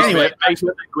 Yeah, Maggie Smith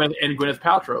and Gwyneth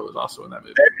Paltrow was also in that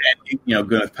movie. And,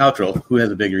 Gwyneth Paltrow, who has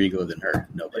a bigger ego than her?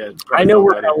 Nobody. Yeah, I know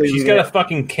she's got a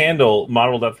fucking candle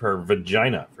modeled up her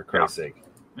vagina, for Christ's sake.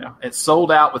 Yeah, it's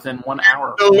sold out within 1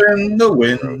 hour. In the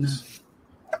wind.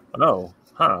 Oh,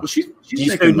 huh. Well, she's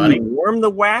making money. You warm the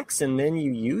wax and then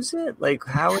you use it? Like,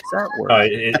 how does that work?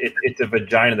 It's a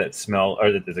vagina that smells,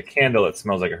 or there's a candle that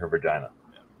smells like her vagina.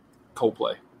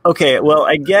 Coldplay. Okay, well,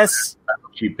 I guess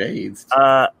she bathes.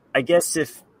 I guess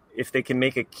if they can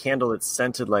make a candle that's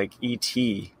scented like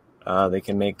E.T., they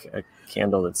can make a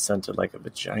candle that's scented like a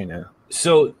vagina.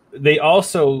 So they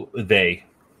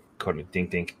dink,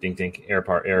 dink, dink, dink,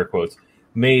 air quotes,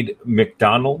 made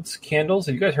McDonald's candles.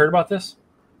 Have you guys heard about this?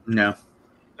 No.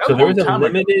 So there was a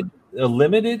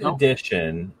limited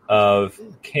edition of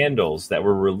candles that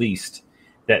were released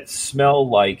that smell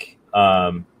like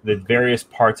the various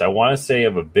parts, I want to say,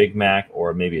 of a Big Mac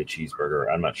or maybe a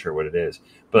cheeseburger. I'm not sure what it is.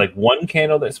 But like one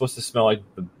candle that's supposed to smell like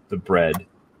the bread,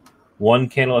 one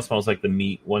candle that smells like the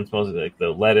meat, one smells like the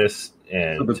lettuce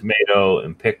and tomato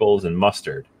and pickles and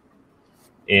mustard.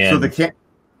 And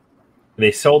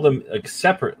they sold them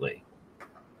separately.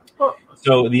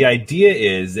 So the idea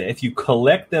is that if you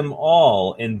collect them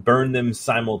all and burn them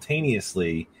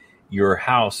simultaneously, your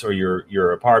house or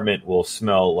your apartment will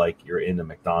smell like you're in a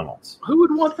McDonald's. Who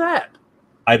would want that?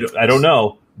 I don't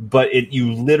know, but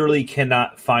you literally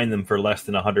cannot find them for less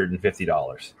than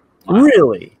 $150.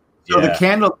 Really? So the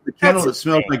candle that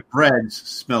smells like bread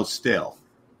smells stale.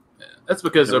 Yeah, that's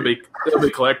because they'll be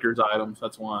collector's items.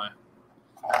 That's why.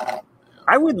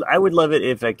 I would love it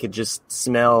if I could just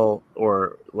smell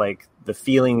or like the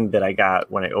feeling that I got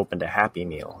when I opened a Happy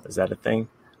Meal. Is that a thing?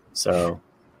 So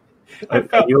I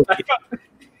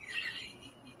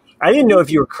didn't know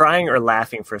if you were crying or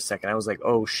laughing for a second. I was like,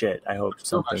 oh shit, I hope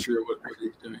something. I'm not sure what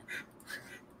he's doing.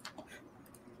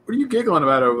 What are you giggling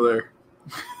about over there?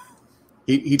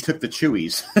 He took the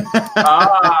Chewies.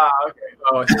 Okay.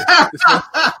 Oh,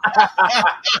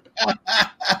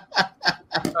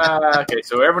 okay,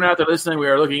 so everyone out there listening, we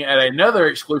are looking at another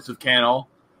exclusive candle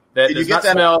that does not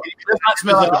smell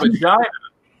like a vagina,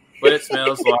 but it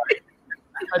smells like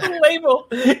The label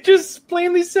just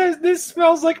plainly says, "This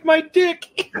smells like my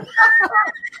dick."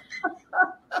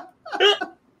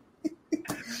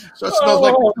 So it smells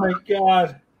like. Oh my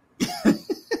god!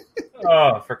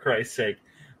 Oh, for Christ's sake!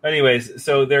 Anyways,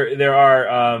 so there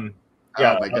are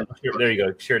there you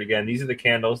go. Share it again. These are the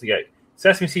candles. You got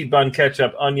sesame seed bun,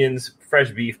 ketchup, onions,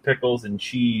 fresh beef, pickles, and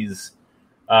cheese.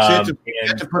 So you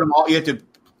have to put them all. You have to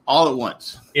all at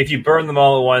once. If you burn them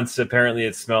all at once, apparently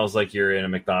it smells like you're in a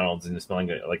McDonald's and it's smelling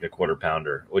like a quarter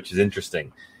pounder, which is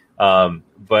interesting.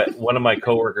 But one of my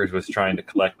coworkers was trying to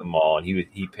collect them all, and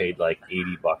he paid like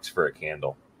 $80 for a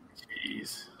candle.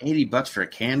 Jeez, $80 for a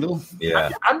candle? Yeah,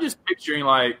 I'm just picturing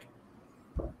like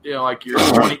you're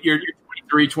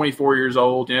 23, 24 years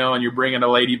old, and you're bringing a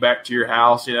lady back to your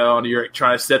house, and you're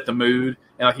trying to set the mood,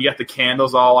 and like you got the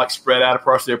candles all like spread out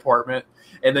across the apartment,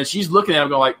 and then she's looking at them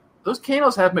going like, those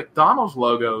candles have McDonald's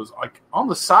logos like on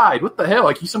the side. What the hell?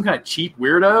 Like you some kind of cheap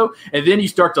weirdo. And then you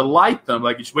start to light them.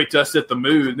 Like you just wait till I set the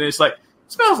mood. And then it's like, it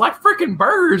smells like freaking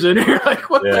burgers in here. Like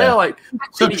what the hell? Like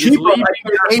so cheap.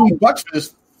 $80 for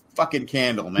this fucking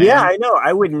candle, man. Yeah, I know.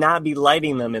 I would not be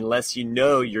lighting them unless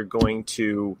you're going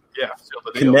to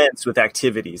commence with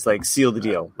activities, like seal the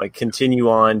deal, like continue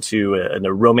on to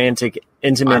a romantic,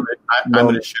 intimate. I'm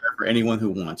going to share for anyone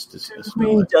who wants to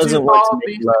smell it. Doesn't want to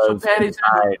make love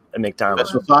inside a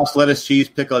McDonald's. Special sauce, lettuce, cheese,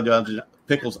 pickles,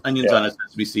 onions on a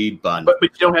sesame seed bun. But you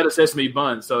don't have a sesame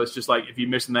bun, so it's just like if you're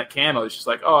missing that candle, it's just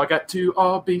like, oh, I got 2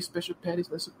 all beef special patties,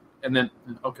 and then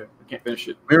okay, I can't finish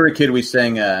it. When we were a kid, we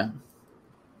sang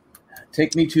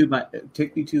 "Take me to my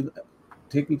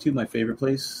favorite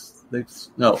place."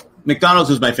 McDonald's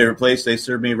was my favorite place. They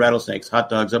served me rattlesnakes, hot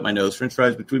dogs up my nose, French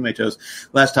fries between my toes.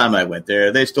 Last time I went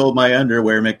there, they stole my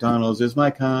underwear. McDonald's is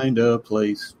my kind of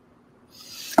place.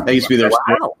 That used to be their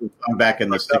song back in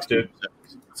the 60s.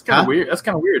 That's kind of weird. That's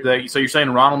kind of weird. So you're saying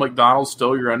Ronald McDonald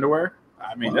stole your underwear?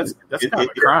 I mean, that's kind of a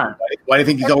crime. Why do you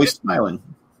think he's always smiling?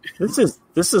 This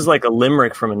is like a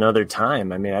limerick from another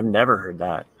time. I mean, I've never heard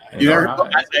that.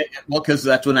 Because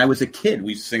that's when I was a kid.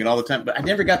 We used to sing it all the time. But I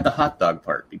never got the hot dog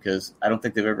part because I don't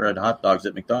think they've ever had hot dogs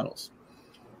at McDonald's.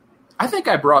 I think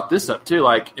I brought this up too.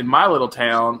 Like in my little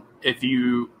town, if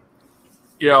you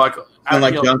like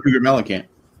John Cougar Mellencamp.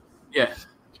 Yeah.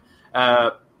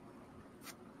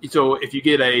 So if you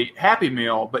get a Happy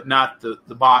Meal, but not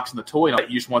the box and the toy,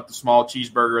 you just want the small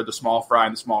cheeseburger, the small fry,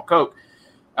 and the small Coke.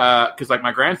 Because like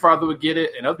my grandfather would get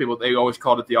it, and other people, they always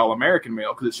called it the All-American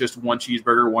meal because it's just one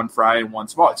cheeseburger, one fry, and one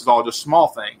small. It's all just small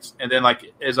things. And then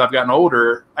like as I've gotten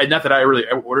older, not that I really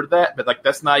ever ordered that, but like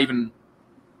that's not even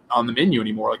on the menu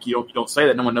anymore. Like you don't say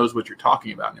that. No one knows what you're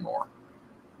talking about anymore.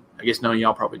 I guess none of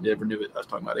y'all probably never knew what I was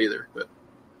talking about either. But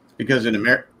because in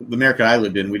the America I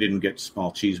lived in, we didn't get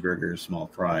small cheeseburgers, small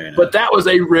fry. But that was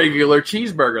a regular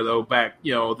cheeseburger, though. Back,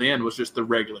 then was just the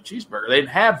regular cheeseburger. They didn't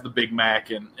have the Big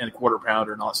Mac and a quarter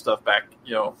pounder and all that stuff back,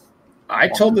 I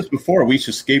told this before. We used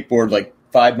to skateboard like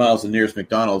 5 miles to the nearest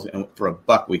McDonald's, and for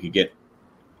 $1 we could get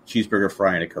cheeseburger,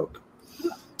 fry, and a Coke.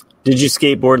 Did you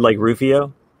skateboard like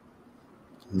Rufio?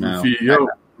 No.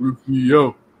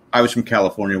 Rufio. I was from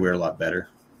California. We were a lot better.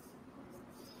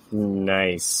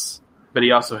 Nice. But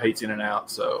he also hates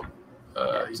In-N-Out, so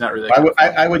he's not really.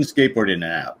 I wouldn't skateboard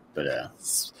In-N-Out, but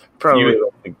probably.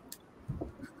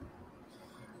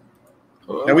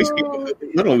 We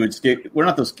literally would skate. We're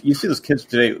not those. You see those kids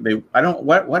today.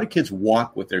 Why do kids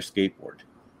walk with their skateboard?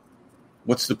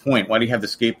 What's the point? Why do you have the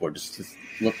skateboard? Just to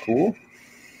look cool?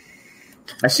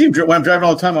 I see him when I'm driving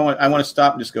all the time. I want to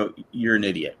stop and just go, "You're an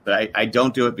idiot." But I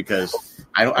don't do it because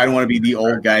I don't want to be the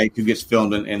old guy who gets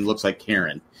filmed and looks like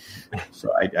Karen.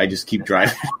 So I just keep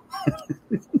driving.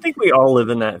 I think we all live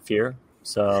in that fear.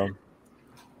 So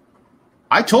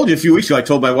I told you a few weeks ago, I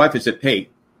told my wife, I said, "Hey,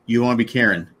 you want to be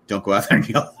Karen, don't go out there and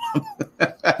yell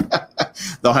at them."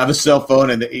 They'll have a cell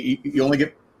phone and you only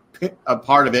get a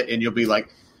part of it and you'll be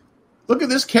like, "Look at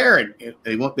this Karen."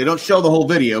 They don't show the whole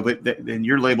video, but then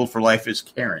you're labeled for life as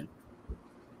Karen.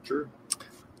 Sure.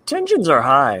 Tensions are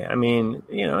high. I mean,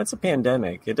 it's a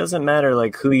pandemic. It doesn't matter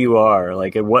like who you are,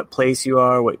 like at what place you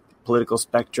are, what political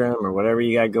spectrum or whatever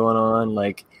you got going on.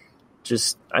 Like,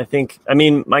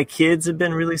 my kids have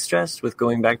been really stressed with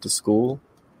going back to school.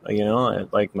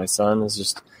 Like my son is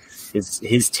just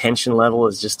his tension level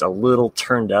is just a little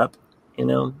turned up.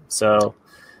 So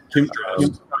Chris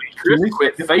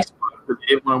quit Facebook because he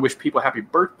didn't want to wish people happy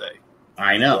birthday.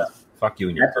 I know. Yeah. Fuck you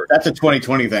and your birthday. That's a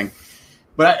 2020 thing.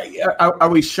 But are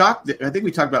we shocked? I think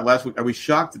we talked about last week. Are we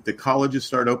shocked that the colleges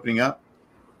start opening up,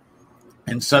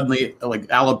 and suddenly, like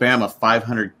Alabama,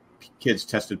 500 kids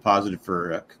tested positive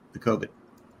for the COVID?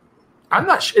 I'm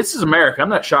not. This is America. I'm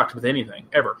not shocked with anything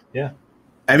ever. Yeah.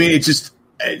 I mean, it's just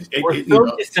We're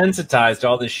so desensitized to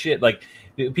all this shit. Like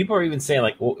people are even saying,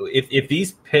 like, well, if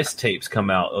these piss tapes come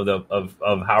out of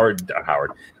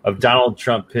Donald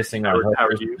Trump pissing on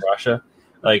hookers in Russia,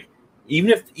 like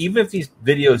even if these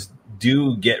videos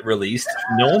do get released,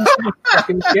 no one's gonna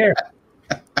fucking care.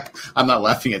 I'm not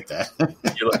laughing at that.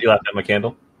 You laughed at my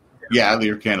candle? Yeah,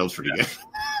 your candle's pretty good.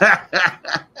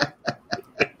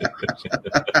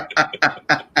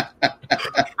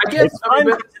 I guess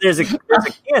there's a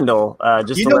candle.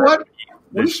 Just you know what?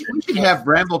 We should have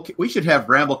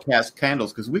Ramblecast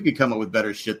candles because we could come up with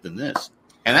better shit than this,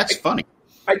 and that's funny.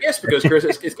 I guess because Chris,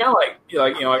 it's kind of like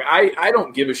I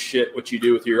don't give a shit what you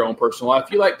do with your own personal life.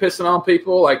 If you like pissing on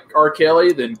people like R.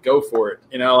 Kelly, then go for it.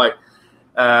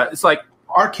 It's like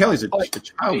R. Kelly's a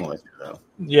child molester, though.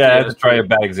 Yeah, that's probably a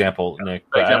bad example, Nick.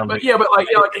 But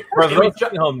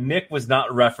Nick was not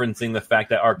referencing the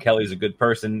fact that R. Kelly's a good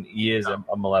person. He is a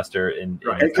molester,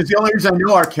 because the only reason I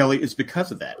know R. Kelly is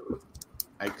because of that.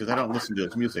 Because I don't listen to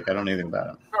his music, I don't know anything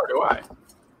about him. Nor do I.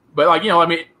 But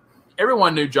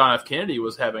everyone knew John F. Kennedy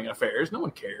was having affairs. No one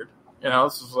cared.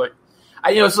 It's just like,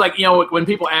 it's like when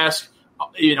people ask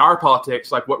in our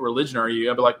politics, like, what religion are you?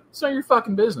 I'd be like, it's not your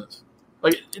fucking business.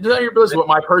 Like, it's not your business what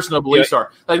my personal beliefs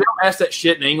are. Like, they don't ask that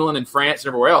shit in England and France and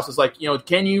everywhere else. It's like,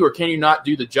 can you or can you not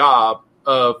do the job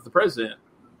of the president?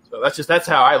 So that's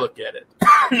how I look at it.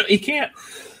 No, he can't.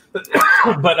 But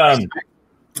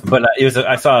it was.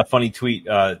 I saw a funny tweet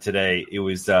today. It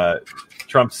was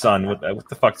Trump's son. What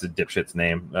the fuck's the dipshit's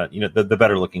name? The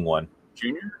better looking one.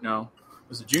 Junior? No,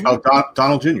 was it Junior? Oh,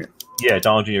 Donald Jr. Yeah,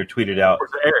 Donald Jr. tweeted out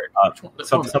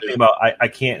something about I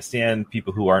can't stand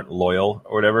people who aren't loyal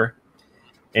or whatever.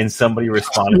 And somebody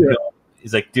responded to him.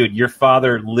 He's like, dude, your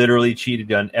father literally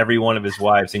cheated on every one of his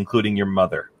wives, including your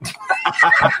mother.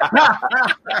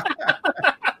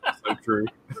 So true.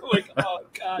 Like, oh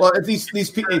God. Well, if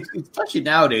these people, especially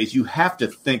nowadays, you have to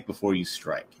think before you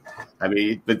strike. I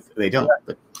mean, but they don't.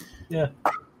 But, yeah.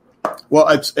 Well,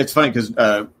 it's funny because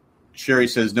Sherry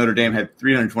says Notre Dame had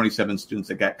 327 students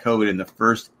that got COVID in the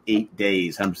first 8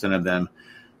 days. 100% of them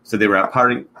said they were out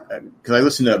partying. Because I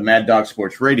listened to Mad Dog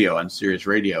Sports Radio on Sirius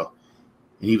Radio,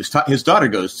 and he was his daughter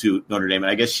goes to Notre Dame,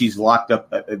 and I guess she's locked up.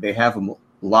 They have him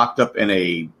locked up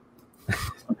in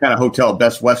some kind of hotel,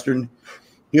 Best Western.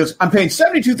 He goes, I'm paying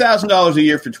 $72,000 a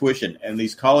year for tuition, and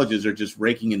these colleges are just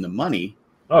raking in the money.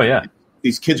 Oh yeah,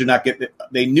 these kids are not getting.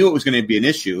 They knew it was going to be an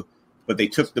issue, but they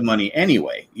took the money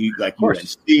anyway. Like UNC,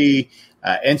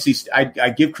 NC.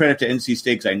 I give credit to NC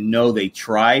State because I know they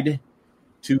tried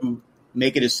to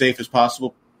make it as safe as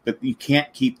possible. But you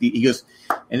can't keep he goes,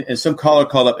 and some caller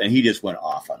called up, and he just went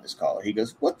off on this caller. He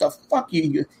goes, what the fuck?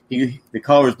 The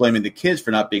caller was blaming the kids for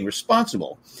not being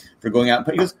responsible for going out.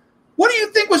 He goes, what do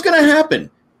you think was going to happen?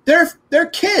 They're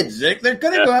kids. They're going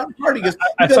to go out and party. He goes,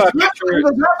 half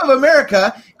of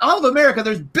America, all of America,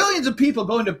 there's billions of people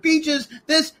going to beaches,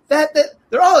 this, that.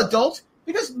 They're all adults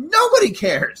because nobody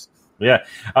cares. Yeah,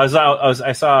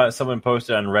 I saw someone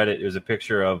posted on Reddit. It was a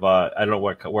picture of I don't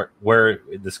know where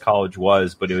this college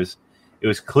was, but it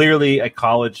was clearly a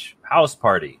college house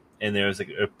party, and there was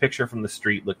a picture from the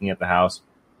street looking at the house,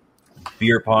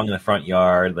 beer pong in the front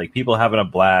yard, like people having a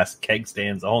blast, keg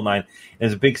stands, the whole nine. And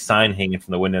there's a big sign hanging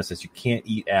from the window that says you can't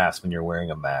eat ass when you're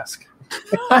wearing a mask.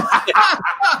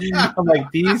 I'm like,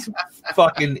 these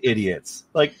fucking idiots.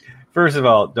 Like, first of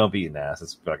all, don't be eating ass;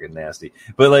 it's fucking nasty.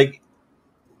 But like.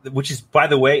 Which is, by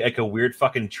the way, like a weird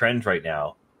fucking trend right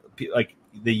now. Like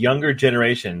the younger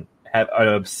generation have an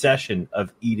obsession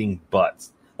of eating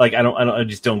butts. Like I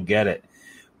just don't get it.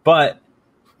 But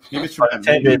this is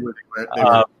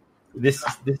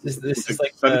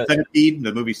like Centipede,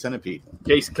 the movie Centipede.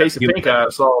 Case of pink eye, I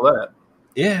saw that.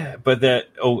 Yeah, but that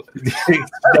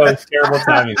was terrible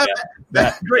timing.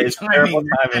 That great is terrible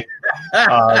timing.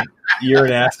 You're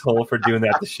an asshole for doing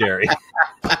that to Sherry.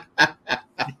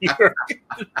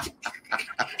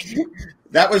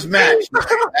 That was Matt.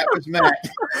 That was Matt.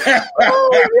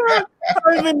 Oh,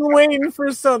 I've been waiting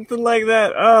for something like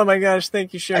that. Oh my gosh!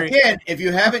 Thank you, Sherry. Again, if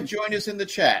you haven't joined us in the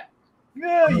chat,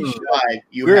 yeah, we're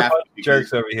a bunch of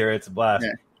jerks over here. It's a blast.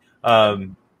 Yeah. But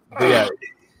yeah.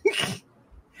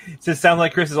 So it sounds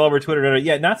like Chris is all over Twitter.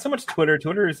 Yeah, not so much Twitter.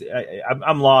 Twitter is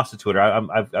I'm lost to Twitter.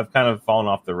 I've kind of fallen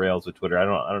off the rails with Twitter. I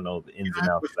don't know the ins and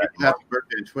outs of that. Happy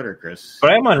birthday to Twitter, Chris. But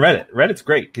I am on Reddit. Reddit's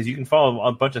great because you can follow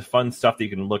a bunch of fun stuff that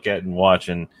you can look at and watch.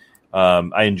 And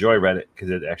I enjoy Reddit because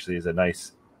it actually is a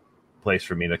nice place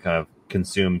for me to kind of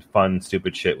consume fun,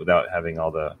 stupid shit without having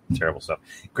all the terrible stuff.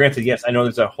 Granted, yes, I know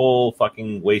there's a whole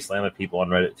fucking wasteland of people on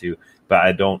Reddit too, but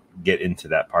I don't get into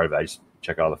that part of it. I just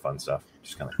check out all the fun stuff.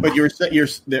 But they're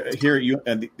trying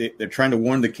to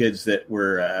warn the kids that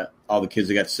were all the kids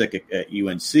that got sick at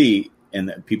UNC and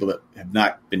the people that have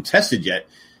not been tested yet,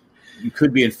 you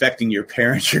could be infecting your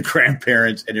parents, your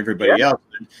grandparents, and everybody else.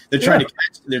 They're trying to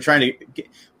catch. They're trying to get,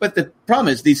 but the problem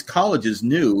is these colleges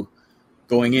knew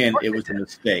going in it was a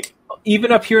mistake.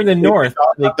 Even up here in the north,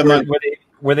 like,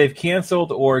 where they've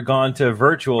canceled or gone to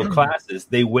virtual classes,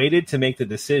 they waited to make the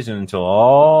decision until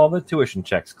all the tuition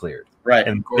checks cleared. Right.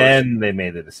 And then they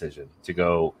made the decision to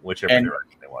go whichever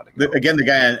direction they wanted to go. Again, the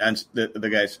guy on the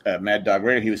guy's Mad Dog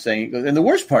Radio, he was saying, and the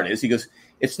worst part is, he goes,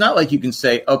 it's not like you can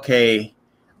say, okay,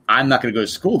 I'm not going to go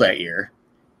to school that year,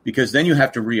 because then you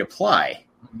have to reapply.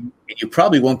 And you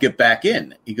probably won't get back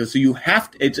in. He goes, so you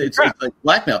have to. It's like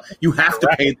blackmail. You have to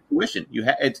pay the tuition.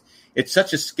 It's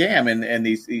such a scam. And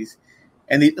these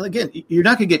again, you're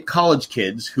not going to get college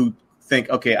kids who think,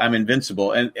 okay, I'm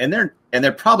invincible, and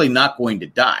they're probably not going to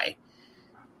die,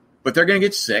 but they're going to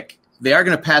get sick. They are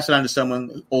going to pass it on to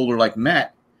someone older like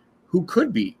Matt, who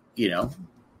could be,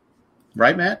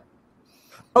 right, Matt?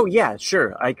 Oh yeah,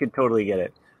 sure. I could totally get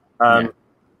it.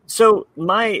 So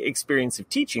my experience of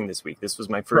teaching this week, this was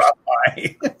my first.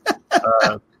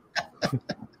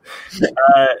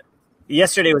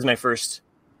 Yesterday was my first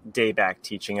day back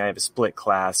teaching. I have a split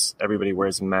class. Everybody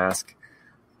wears a mask.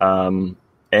 What's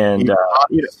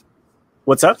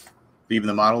up? Even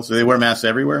the models? Do they wear masks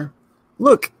everywhere?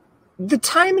 Look, the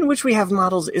time in which we have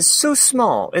models is so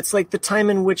small. It's like the time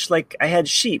in which, like, I had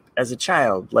sheep as a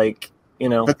child. Like,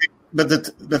 But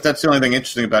that's the only thing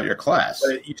interesting about your class.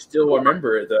 But you still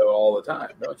remember it, though, all the time,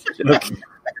 don't you?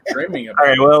 Dreaming about all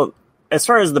right, well, as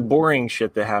far as the boring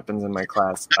shit that happens in my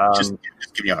class... just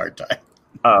give me a hard time.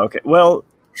 Oh, okay. Well,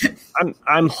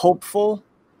 I'm hopeful.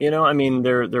 I mean,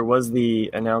 there was the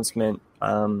announcement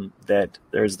that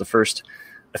there's the first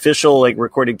official,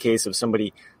 recorded case of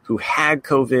somebody who had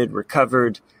COVID,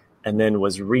 recovered, and then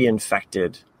was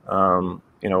reinfected.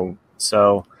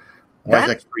 So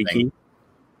that's freaky.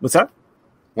 What's up?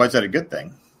 Why is that a good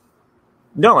thing?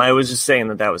 No, I was just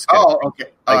saying that was.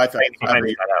 Okay. I thought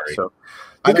so.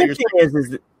 The good thing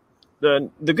is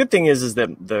that the good thing is that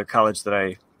the college that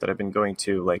I've been going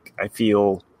to, I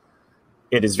feel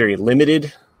it is very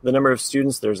limited, the number of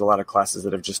students. There's a lot of classes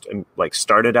that have just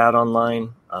started out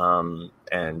online, and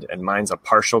mine's a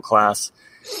partial class,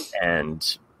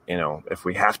 and if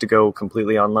we have to go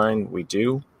completely online, we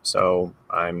do. So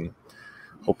I'm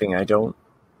hoping I don't.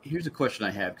 Here's a question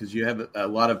I have, because you have a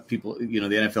lot of people, the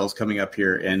NFL is coming up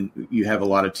here, and you have a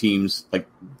lot of teams, like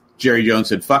Jerry Jones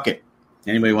said, fuck it.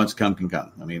 Anybody who wants to come can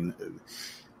come. I mean,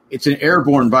 it's an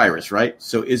airborne virus, right?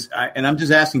 So and I'm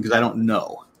just asking because I don't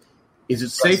know. Is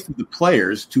it safe for the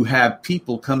players to have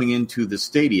people coming into the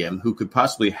stadium who could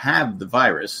possibly have the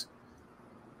virus?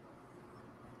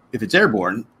 If it's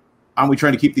airborne, aren't we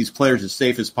trying to keep these players as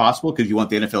safe as possible because you want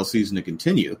the NFL season to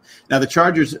continue? Now, the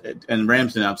Chargers and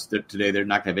Rams announced that today they're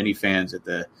not going to have any fans at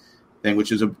the thing,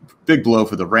 which is a big blow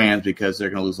for the Rams because they're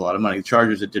going to lose a lot of money. The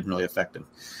Chargers, it didn't really affect them.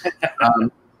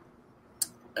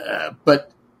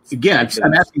 But again,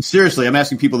 I'm asking seriously. I'm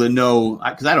asking people to know,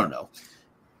 because I don't know.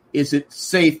 Is it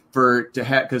safe to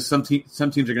have? Because some teams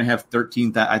are going to have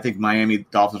 13,000. I think Miami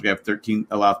Dolphins are going to have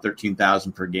allow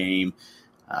 13,000 per game.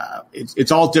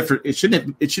 It's all different. It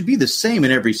should be the same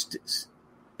in every. It's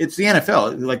the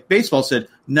NFL. Like baseball said,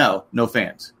 no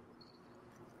fans.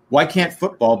 Why can't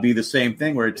football be the same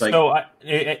thing? Where it's like. So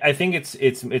I think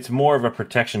it's more of a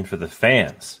protection for the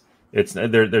fans.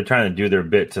 They're trying to do their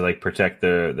bit to protect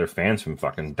their fans from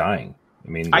fucking dying. I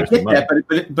mean, I get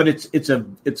that, but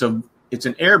it's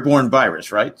an airborne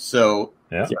virus, right? So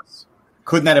yes.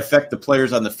 Couldn't that affect the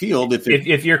players on the field?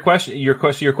 If your question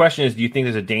is, do you think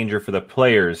there's a danger for the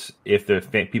players if the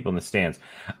people in the stands?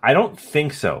 I don't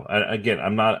think so. Again,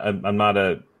 I'm not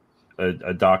a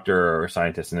doctor or a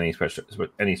scientist in any stretch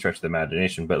of the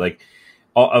imagination, but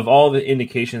of all the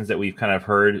indications that we've kind of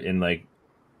heard in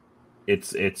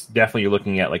it's definitely you're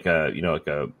looking at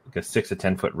a 6 to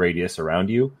 10 foot radius around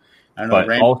you. I don't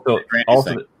know, but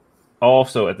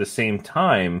also at the same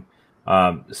time,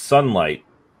 sunlight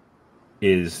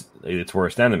is its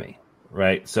worst enemy,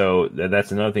 right? So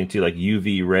that's another thing too.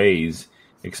 UV rays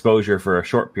exposure for a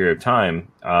short period of time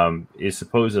is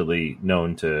supposedly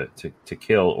known to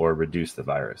kill or reduce the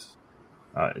virus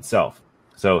itself.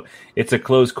 So it's a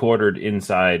close quartered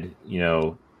inside,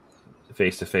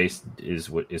 face to face is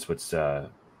what's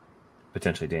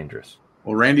potentially dangerous.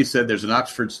 Well, Randy said there's an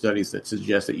Oxford study that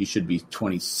suggests that you should be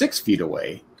 26 feet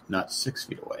away, not 6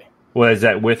 feet away. Well, is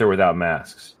that with or without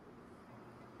masks?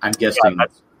 I'm guessing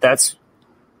that's,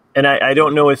 and I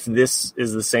don't know if this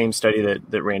is the same study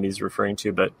that Randy's referring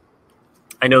to, but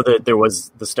I know that there was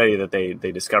the study that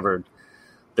they discovered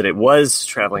that it was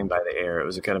traveling by the air. It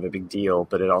was a kind of a big deal,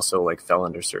 but it also like fell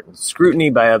under certain scrutiny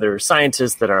by other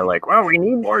scientists that are like, well, we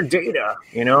need more data,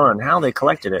 on how they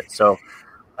collected it. So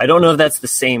I don't know if that's the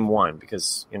same one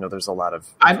because, there's a lot of.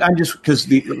 I'm just because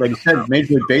like you said,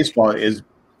 Major League Baseball is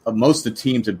most of the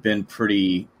teams have been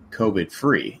pretty COVID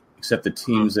free, except the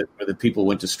teams where the people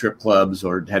went to strip clubs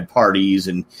or had parties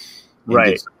and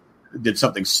right. did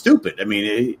something stupid. I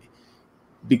mean,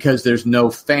 because there's no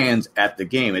fans at the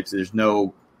game.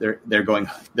 They're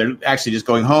actually just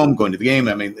going home, going to the game.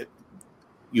 I mean,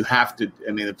 you have to.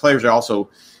 I mean, the players are also.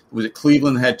 Was it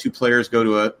Cleveland that had 2 players go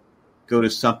to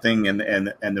something, and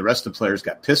the rest of the players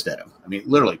got pissed at him. I mean,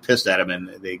 literally pissed at him,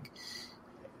 and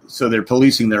so they're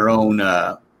policing their own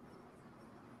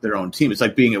team. It's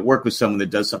like being at work with someone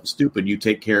that does something stupid. You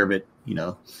take care of it,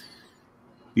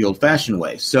 the old-fashioned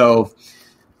way. So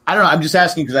I don't know. I'm just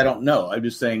asking because I don't know. I'm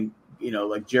just saying.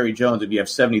 Like Jerry Jones, if you have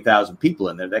 70,000 people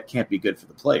in there, that can't be good for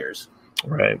the players.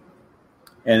 Right.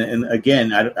 And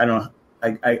again,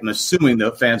 I'm assuming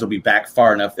the fans will be back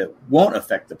far enough that won't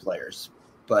affect the players.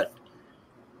 But,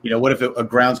 what if a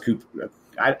grounds coop?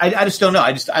 I just don't know.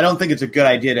 I don't think it's a good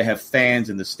idea to have fans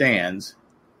in the stands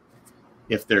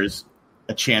if there's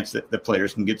a chance that the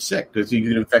players can get sick because you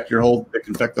can infect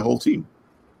the whole team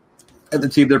and the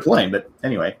team they're playing. But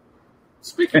anyway.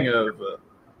 Speaking of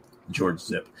George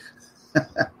Zip.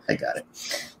 I got it.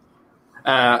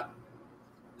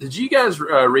 Did you guys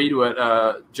read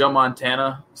what Joe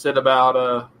Montana said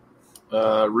about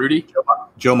Rudy?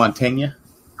 Joe Montana?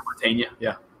 Montana,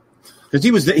 yeah. Because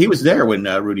he was there when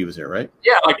Rudy was there, right?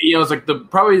 Yeah, it's like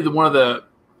probably one of the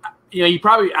he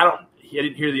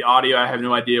didn't hear the audio. I have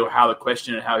no idea how the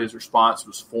question and how his response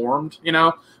was formed,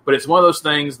 but it's one of those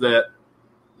things that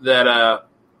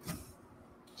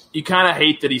you kind of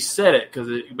hate that he said it because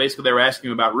basically they were asking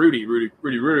him about Rudy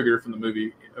Rudiger from the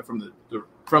movie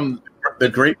from the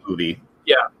great movie,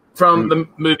 from the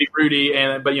movie Rudy,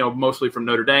 but mostly from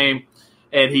Notre Dame,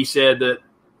 and he said that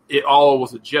it all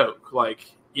was a joke. Like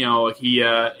he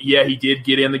did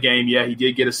get in the game, he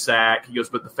did get a sack. He goes,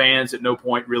 but the fans at no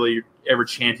point really ever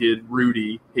chanted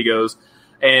Rudy. He goes,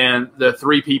 and the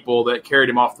 3 people that carried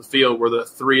him off the field were the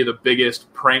 3 of the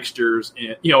biggest pranksters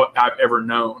I've ever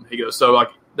known. He goes, so like.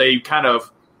 They kind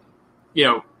of,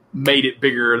 made it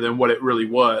bigger than what it really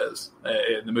was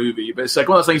in the movie. But it's like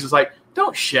one of those things. It's like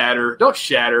don't shatter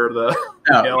the.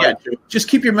 Just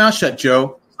keep your mouth shut,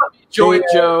 Joe. Enjoy it,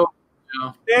 Joe.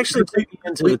 They actually took me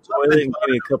into the toilet and gave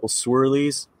me a couple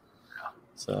swirlies.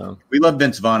 So we love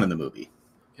Vince Vaughn in the movie.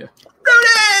 Yeah.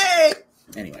 Rudy!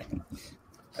 Anyway,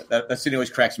 that scene always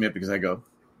cracks me up because I go,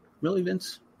 "Really,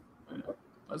 Vince?"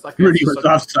 Like, Rudy was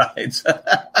offsides.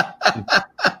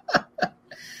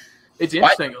 It's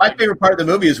interesting. My favorite part of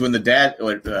the movie is when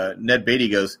Ned Beatty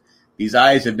goes, "These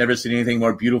eyes have never seen anything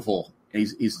more beautiful." And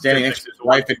he's standing next to his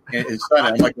wife and his son.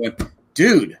 And I'm like,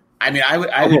 dude. I mean,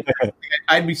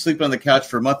 I'd be sleeping on the couch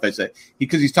for a month. I'd say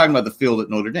because he's talking about the field at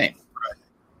Notre Dame. Right.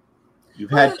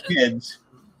 You've had kids.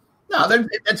 No,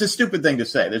 that's a stupid thing to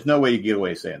say. There's no way you get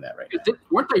away saying that right now.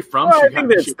 Weren't they from? Well, I think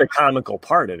that's the comical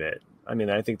part of it. I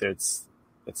mean, I think that's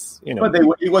But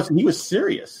he was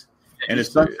serious. And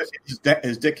his son,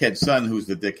 his dickhead son, who's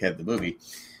the dickhead of the movie,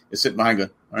 is sitting behind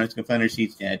going, "All right, let's go find our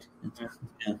seats, Dad.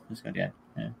 Yeah, let's go, Dad."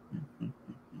 Yeah.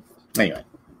 Anyway,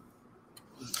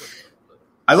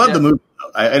 I love the movie,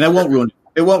 and I won't ruin it.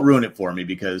 It won't ruin it for me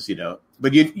because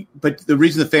But the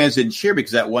reason the fans didn't cheer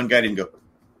because that one guy didn't go,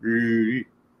 "Rudy,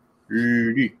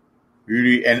 Rudy,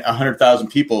 Rudy," and 100,000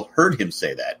 people heard him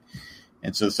say that,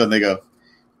 and so suddenly they go,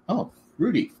 "Oh,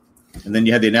 Rudy." And then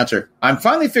you had the announcer, "I'm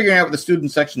finally figuring out what the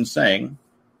student section's saying."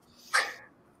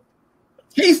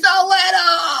 He's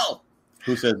Leto!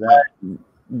 Who says that?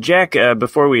 Jack,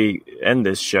 before we end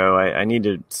this show, I need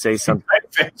to say something.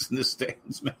 Fans in the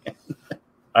stands, man.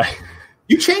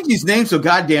 You change these names so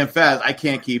goddamn fast, I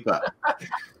can't keep up.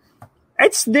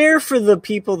 It's there for the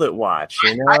people that watch,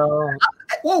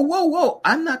 Whoa.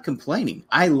 I'm not complaining.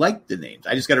 I like the names.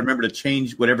 I just got to remember to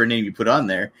change whatever name you put on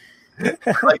there.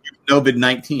 Like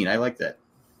COVID-19. I like that.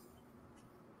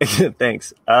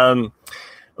 Thanks.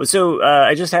 So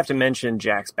I just have to mention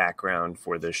Jack's background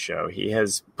for this show. He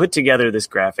has put together this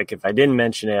graphic. If I didn't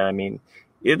mention it, I mean,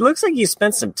 it looks like you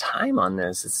spent some time on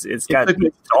this. It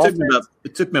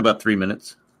took me about 3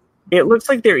 minutes. It looks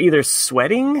like they're either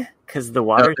sweating because the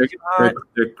water.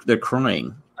 They're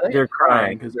crying. They're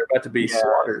crying because they're about to be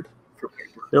slaughtered.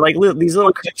 They're like these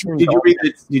little. Did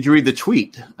you read the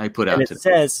tweet I put out? And it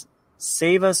says,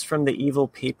 "Save us from the evil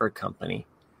paper company."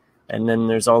 And then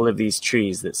there's all of these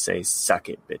trees that say, "Suck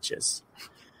it, bitches."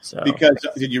 So, because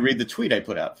did you read the tweet I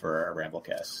put out for our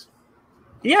Ramblecast?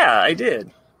 Yeah, I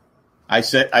did. I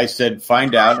said,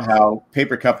 find out how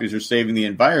paper companies are saving the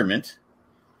environment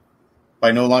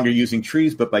by no longer using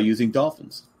trees, but by using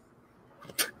dolphins.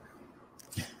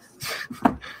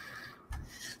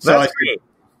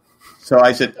 So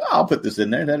I said, I'll put this in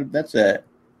there. That's it.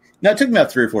 Now it took me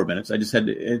about 3 or 4 minutes. I just had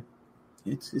to.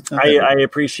 It's not I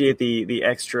appreciate the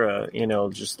extra,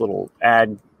 just little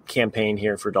ad campaign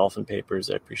here for dolphin papers.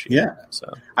 I appreciate it.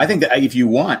 So I think that if you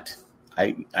want,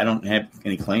 I don't have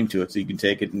any claim to it, so you can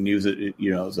take it and use it,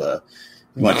 as a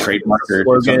you want trademark or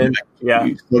slogan.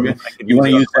 Slogan. You want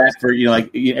to use that for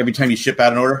every time you ship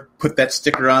out an order, put that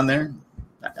sticker on there.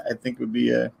 I think would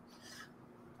be a.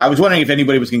 I was wondering if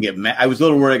anybody was going to get mad. I was a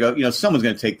little worried. I go, someone's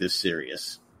going to take this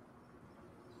serious.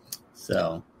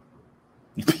 So,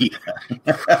 we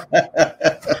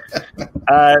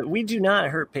do not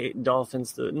hurt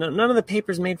dolphins. None of the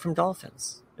paper's made from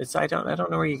dolphins. I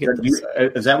don't know where you get this.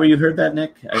 Is that where you heard that,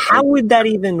 Nick? How would that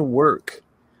even work?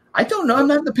 I don't know. I'm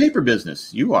not in the paper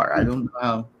business. You are. I don't know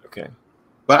how. Okay,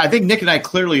 but I think Nick and I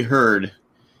clearly heard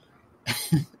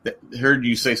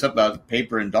you say something about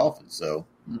paper and dolphins. So,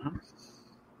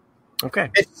 okay,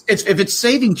 if it's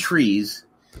saving trees.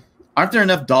 Aren't there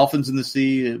enough dolphins in the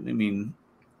sea? I mean,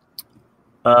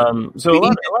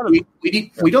 so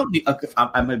we don't need.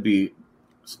 I'm probably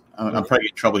in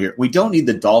trouble here. We don't need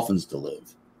the dolphins to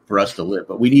live for us to live,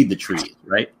 but we need the trees,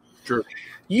 right? Sure.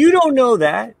 You don't know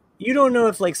that. You don't know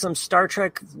if some Star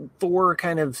Trek 4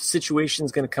 kind of situation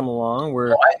is going to come along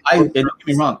where. Don't get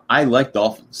me wrong. I like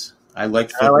dolphins. I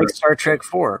like Star Trek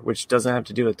 4, which doesn't have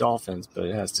to do with dolphins, but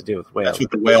it has to do with whales. That's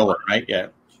with the whale one, right? Yeah.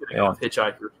 Should have gone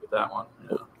hitchhikers with that one.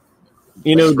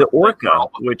 The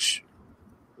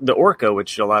orca,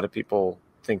 which a lot of people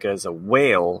think as a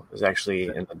whale, is actually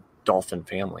in the dolphin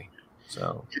family.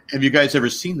 So, have you guys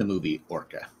ever seen the movie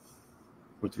Orca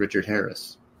with Richard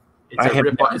Harris? It's a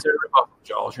rip-off of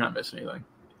Jaws. You're not missing anything.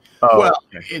 Oh, well,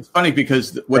 okay. It's funny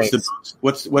because what's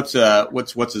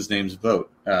his name's boat?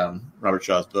 Robert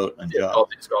Shaw's boat on Jaws.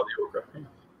 It's called the Orca. Yeah.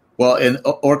 Well, in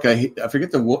Orca, I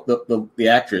forget the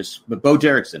actress, but Bo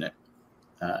Derek's in it.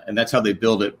 And that's how they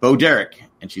build it. Bo Derek,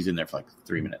 and she's in there for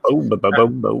 3 minutes.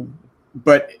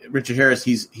 But Richard Harris,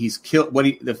 he's killed. What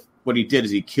he did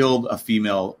is he killed a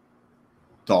female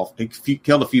dolphin. He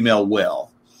killed a female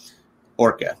whale,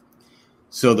 orca.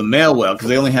 So the male whale, because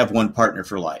they only have one partner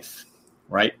for life,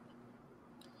 right?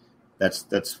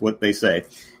 That's what they say.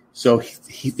 So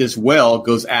this whale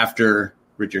goes after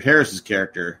Richard Harris's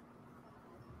character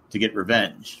to get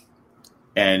revenge,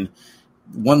 and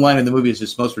one line in the movie is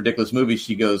just the most ridiculous movie.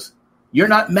 She goes, "You're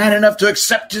not man enough to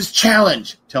accept his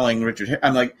challenge," telling Richard.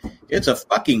 I'm like, it's a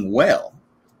fucking whale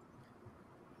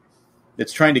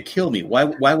that's trying to kill me. Why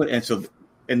would? And so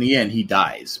in the end, he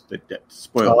dies. But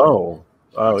spoiler.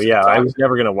 Oh yeah. I was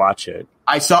never gonna watch it.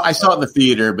 I saw it in the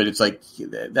theater, but it's like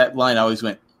that line always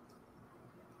went.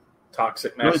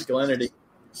 Toxic masculinity.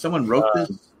 Someone wrote this.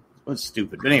 It was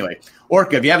stupid. But anyway,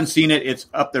 Orca. If you haven't seen it, it's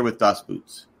up there with Das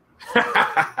Boots.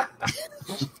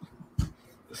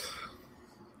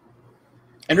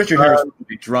 And Richard Harris would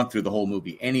be drunk through the whole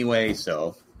movie anyway,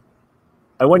 so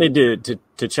I wanted to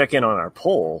check in on our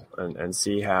poll and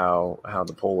see how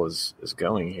the poll is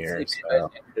going here. So,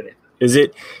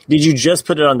 did you just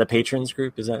put it on the patrons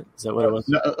group? Is that what it was?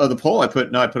 No, the poll I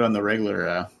put on the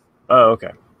regular okay.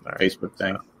 All right. Facebook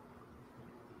thing.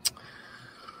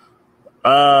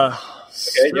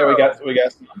 Okay, yeah, we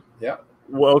got some. Yeah.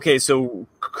 Well, okay, so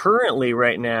currently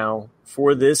right now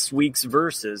for this week's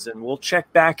Versus, and we'll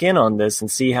check back in on this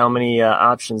and see how many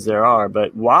options there are,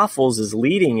 but Waffles is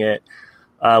leading it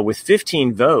with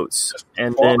 15 votes.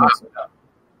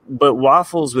 But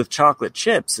Waffles with chocolate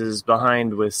chips is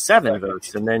behind with 7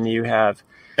 votes. And then you have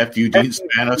F.U.D.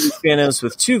 Spanos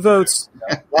with 2 votes,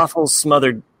 Waffles,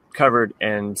 Smothered, Covered,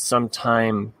 and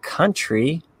Sometime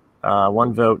Country,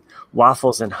 1 vote,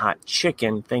 Waffles and Hot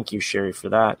Chicken. Thank you, Sherry, for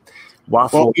that.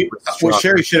 Waffle. Well,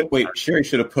 Sherry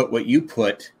should have put what you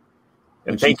put.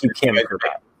 And thank you, Kim, for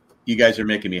that. You guys are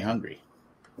making me hungry.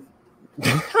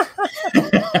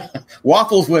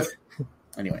 Waffles with.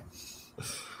 Anyway.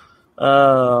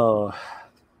 Oh.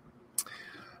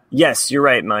 Yes, you're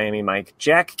right, Miami Mike.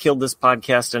 Jack killed this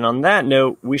podcast, and on that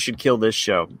note, we should kill this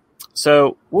show.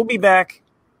 So we'll be back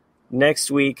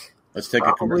next week. Let's take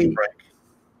a commercial break.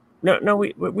 No,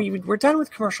 we're done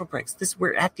with commercial breaks.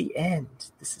 We're at the end.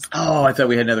 I thought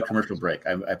we had another commercial break.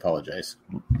 I apologize.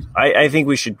 I think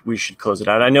we should close it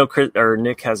out. I know Chris or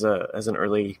Nick has an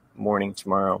early morning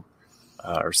tomorrow,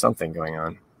 or something going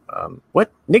on.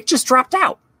 What? Nick just dropped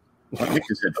out. Nick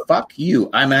just said, "Fuck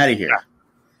you, I'm out of here."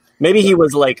 Maybe he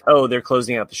was like, "Oh, they're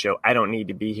closing out the show. I don't need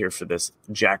to be here for this.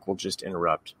 Jack will just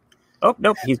interrupt." Oh,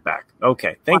 nope, he's back.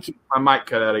 Okay, thank you. My mic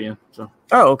cut out again. So.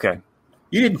 Oh, okay.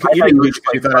 You didn't lose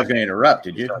because you thought I was going to interrupt,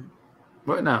 did you?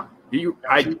 What? No. You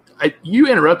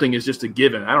interrupting is just a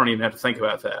given. I don't even have to think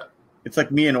about that. It's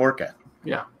like me and Orca.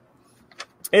 Yeah.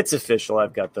 It's official.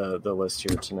 I've got the list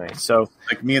here tonight. So,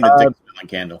 like me and the Dick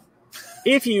candle.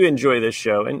 If you enjoy this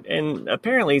show, and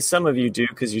apparently some of you do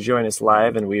because you join us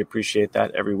live, and we appreciate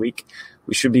that every week.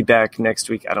 We should be back next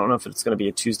week. I don't know if it's going to be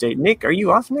a Tuesday. Nick, are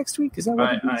you off next week? Is that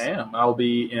what I am. I'll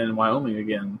be in Wyoming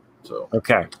again. So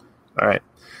okay, all right,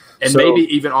 and maybe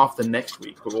even off the next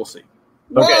week, but we'll see.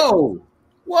 Okay.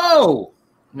 Whoa!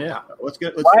 Yeah, let's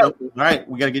get. All right,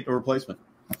 we got to get a replacement.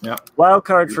 Yeah, wild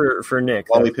card for Nick.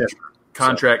 Wally Pipp.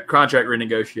 Contract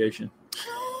renegotiation.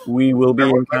 We will be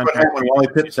in contact. When Wally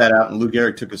Pipp sat out and Lou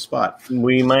Gehrig took his spot.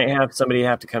 We might have somebody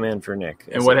have to come in for Nick.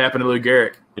 And what happened to Lou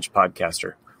Gehrig? Which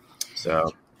podcaster?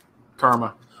 So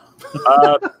karma.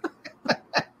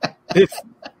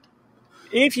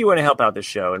 If you want to help out the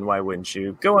show, and why wouldn't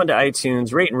you, go onto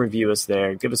iTunes, rate and review us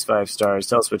there, give us 5 stars,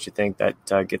 tell us what you think.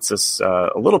 That gets us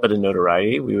a little bit of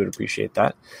notoriety. We would appreciate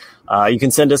that. You can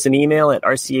send us an email at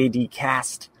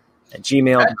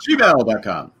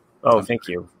rcadcast@gmail.com. Oh, thank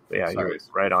you. Yeah, you're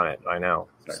right on it. I know.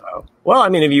 So, well, I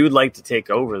mean, if you would like to take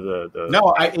over the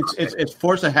no, it's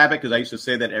force of habit because I used to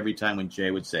say that every time when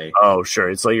Jay would say, "Oh, sure,"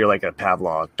 it's like you're like a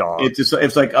Pavlov dog.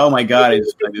 It's like, oh my god,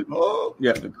 oh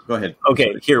yeah. Go ahead.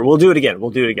 Okay, here we'll do it again.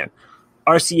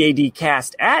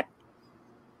 RCADcast at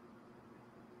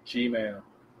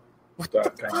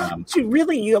gmail.com.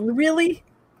 Really?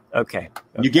 Okay.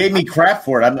 You gave me crap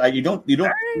for it. You don't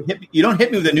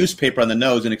hit me with a newspaper on the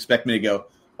nose and expect me to go.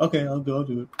 Okay, I'll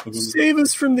do it. Save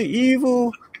us from the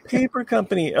evil paper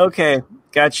company. Okay,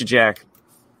 gotcha, Jack.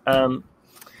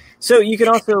 So you can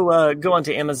also go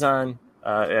onto Amazon.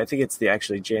 I think it's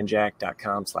actually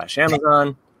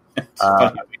jandjack.com/Amazon. We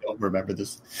don't remember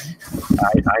this.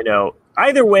 I know.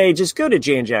 Either way, just go to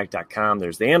jandjack.com.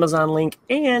 There's the Amazon link,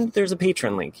 and there's a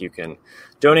Patreon link. You can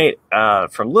donate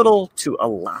from little to a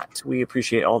lot. We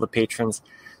appreciate all the patrons,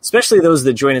 especially those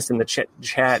that join us in the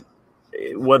chat.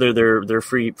 Whether they're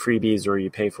freebies or you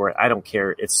pay for it, I don't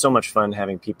care. It's so much fun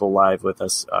having people live with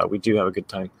us. We do have a good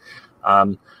time.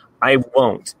 I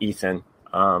won't, Ethan.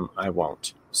 I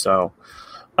won't. So,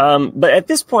 but at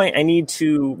this point, I need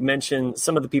to mention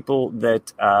some of the people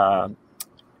that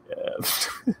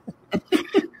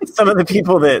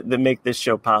make this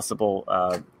show possible.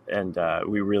 And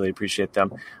we really appreciate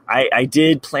them. I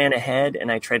did plan ahead,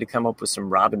 and I tried to come up with some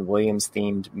Robin Williams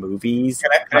themed movies.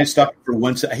 Can I stop for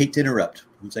one second? I hate to interrupt.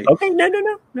 Okay,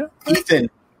 no. Ethan,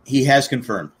 he has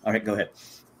confirmed. All right, go ahead.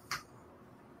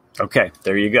 Okay,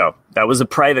 there you go. That was a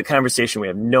private conversation. We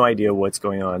have no idea what's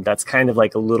going on. That's kind of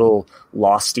like a little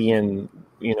Lostian,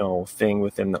 thing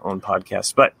within the own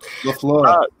podcast. But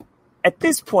at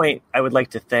this point, I would like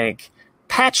to thank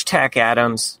Patch Tack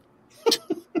Adams.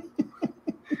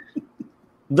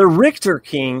 The Richter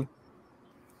King,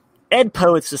 Ed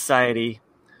Poet Society,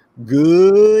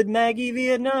 Good Maggie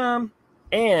Vietnam,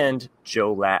 and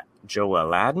Joe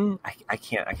Aladdin. I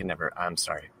can never. I'm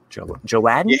sorry, Joe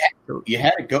Aladdin. Yeah, you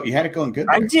had it going good.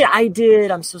 There. I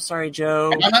did. I'm so sorry,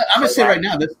 Joe. I'm gonna say right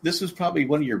now this was probably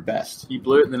one of your best. You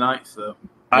blew it in the ninth, though.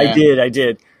 Yeah. I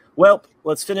did. Well,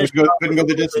 let's finish. Couldn't go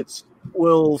the distance.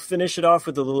 We'll finish it off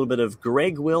with a little bit of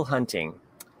Greg Will Hunting.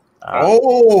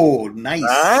 Nice.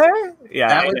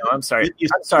 Yeah, I know. I'm sorry.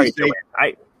 I'm sorry,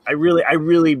 Joanne. I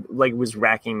really was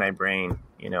racking my brain,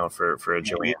 for a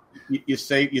Joanne. You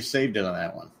saved it on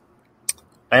that one.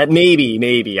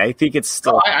 Maybe. I think it's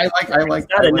still. I like. It's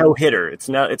not a no hitter. It's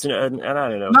not. It's not a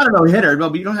no. Not a no hitter.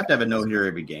 No, but you don't have to have a no hitter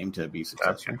every game to be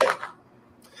successful. Okay.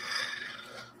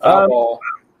 Ball.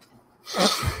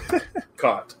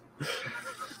 Caught.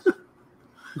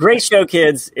 Great show,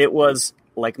 kids. It was,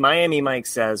 like Miami Mike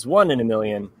says, 1 in a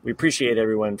million. We appreciate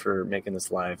everyone for making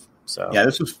this live. So yeah,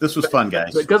 this was fun,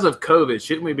 guys. Because of COVID,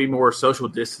 shouldn't we be more social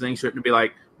distancing? Shouldn't it be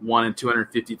like 1 in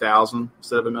 250,000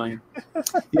 instead of 1 million?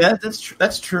 Yeah,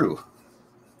 that's true.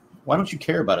 Why don't you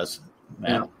care about us,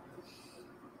 man? Yeah.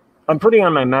 I'm putting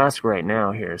on my mask right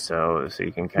now here, so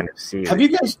you can kind of see. Have you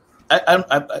guys?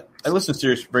 I listen to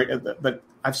Serious Break, but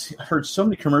I've heard so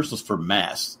many commercials for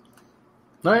masks.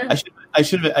 Oh, yeah. I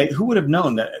should have. Who would have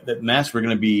known that masks were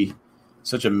going to be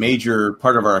such a major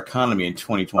part of our economy in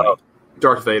 2020?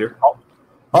 Darth Vader.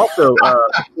 Also,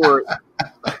 for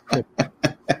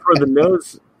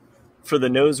the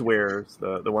nose wearers,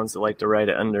 the ones that like to ride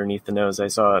it underneath the nose, I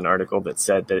saw an article that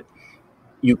said that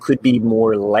you could be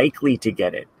more likely to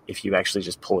get it if you actually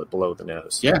just pull it below the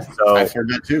nose. Yeah, so I've heard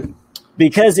that too.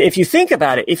 Because if you think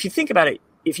about it, if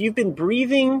you've been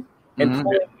breathing and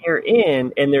pulling air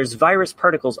in, and there's virus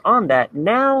particles on that.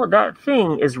 Now that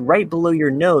thing is right below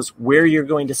your nose where you're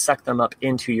going to suck them up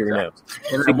into your nose.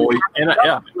 And,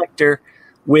 So collector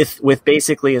with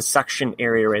basically a suction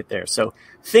area right there. So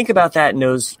think about that,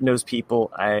 nose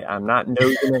people. I'm not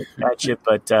nosing it at you,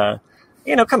 but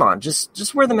come on,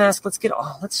 just wear the mask. Let's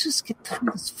just get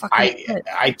through this fucking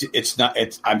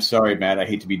I'm sorry, Matt. I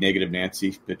hate to be negative,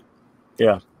 Nancy, but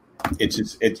yeah,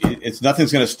 it's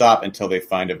nothing's going to stop until they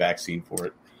find a vaccine for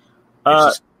it.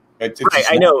 I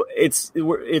know it's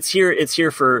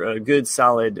here for a good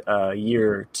solid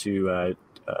year to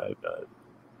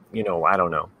I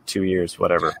don't know, 2 years,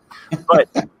 whatever. But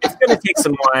it's going to take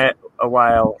a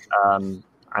while.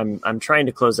 I'm trying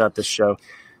to close out this show.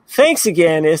 Thanks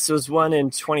again. This was 1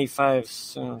 in 25.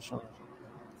 See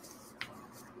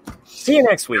you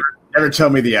next week. Never tell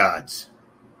me the odds.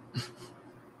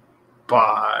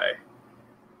 Bye.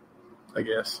 I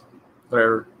guess.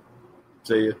 Whatever.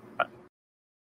 See you.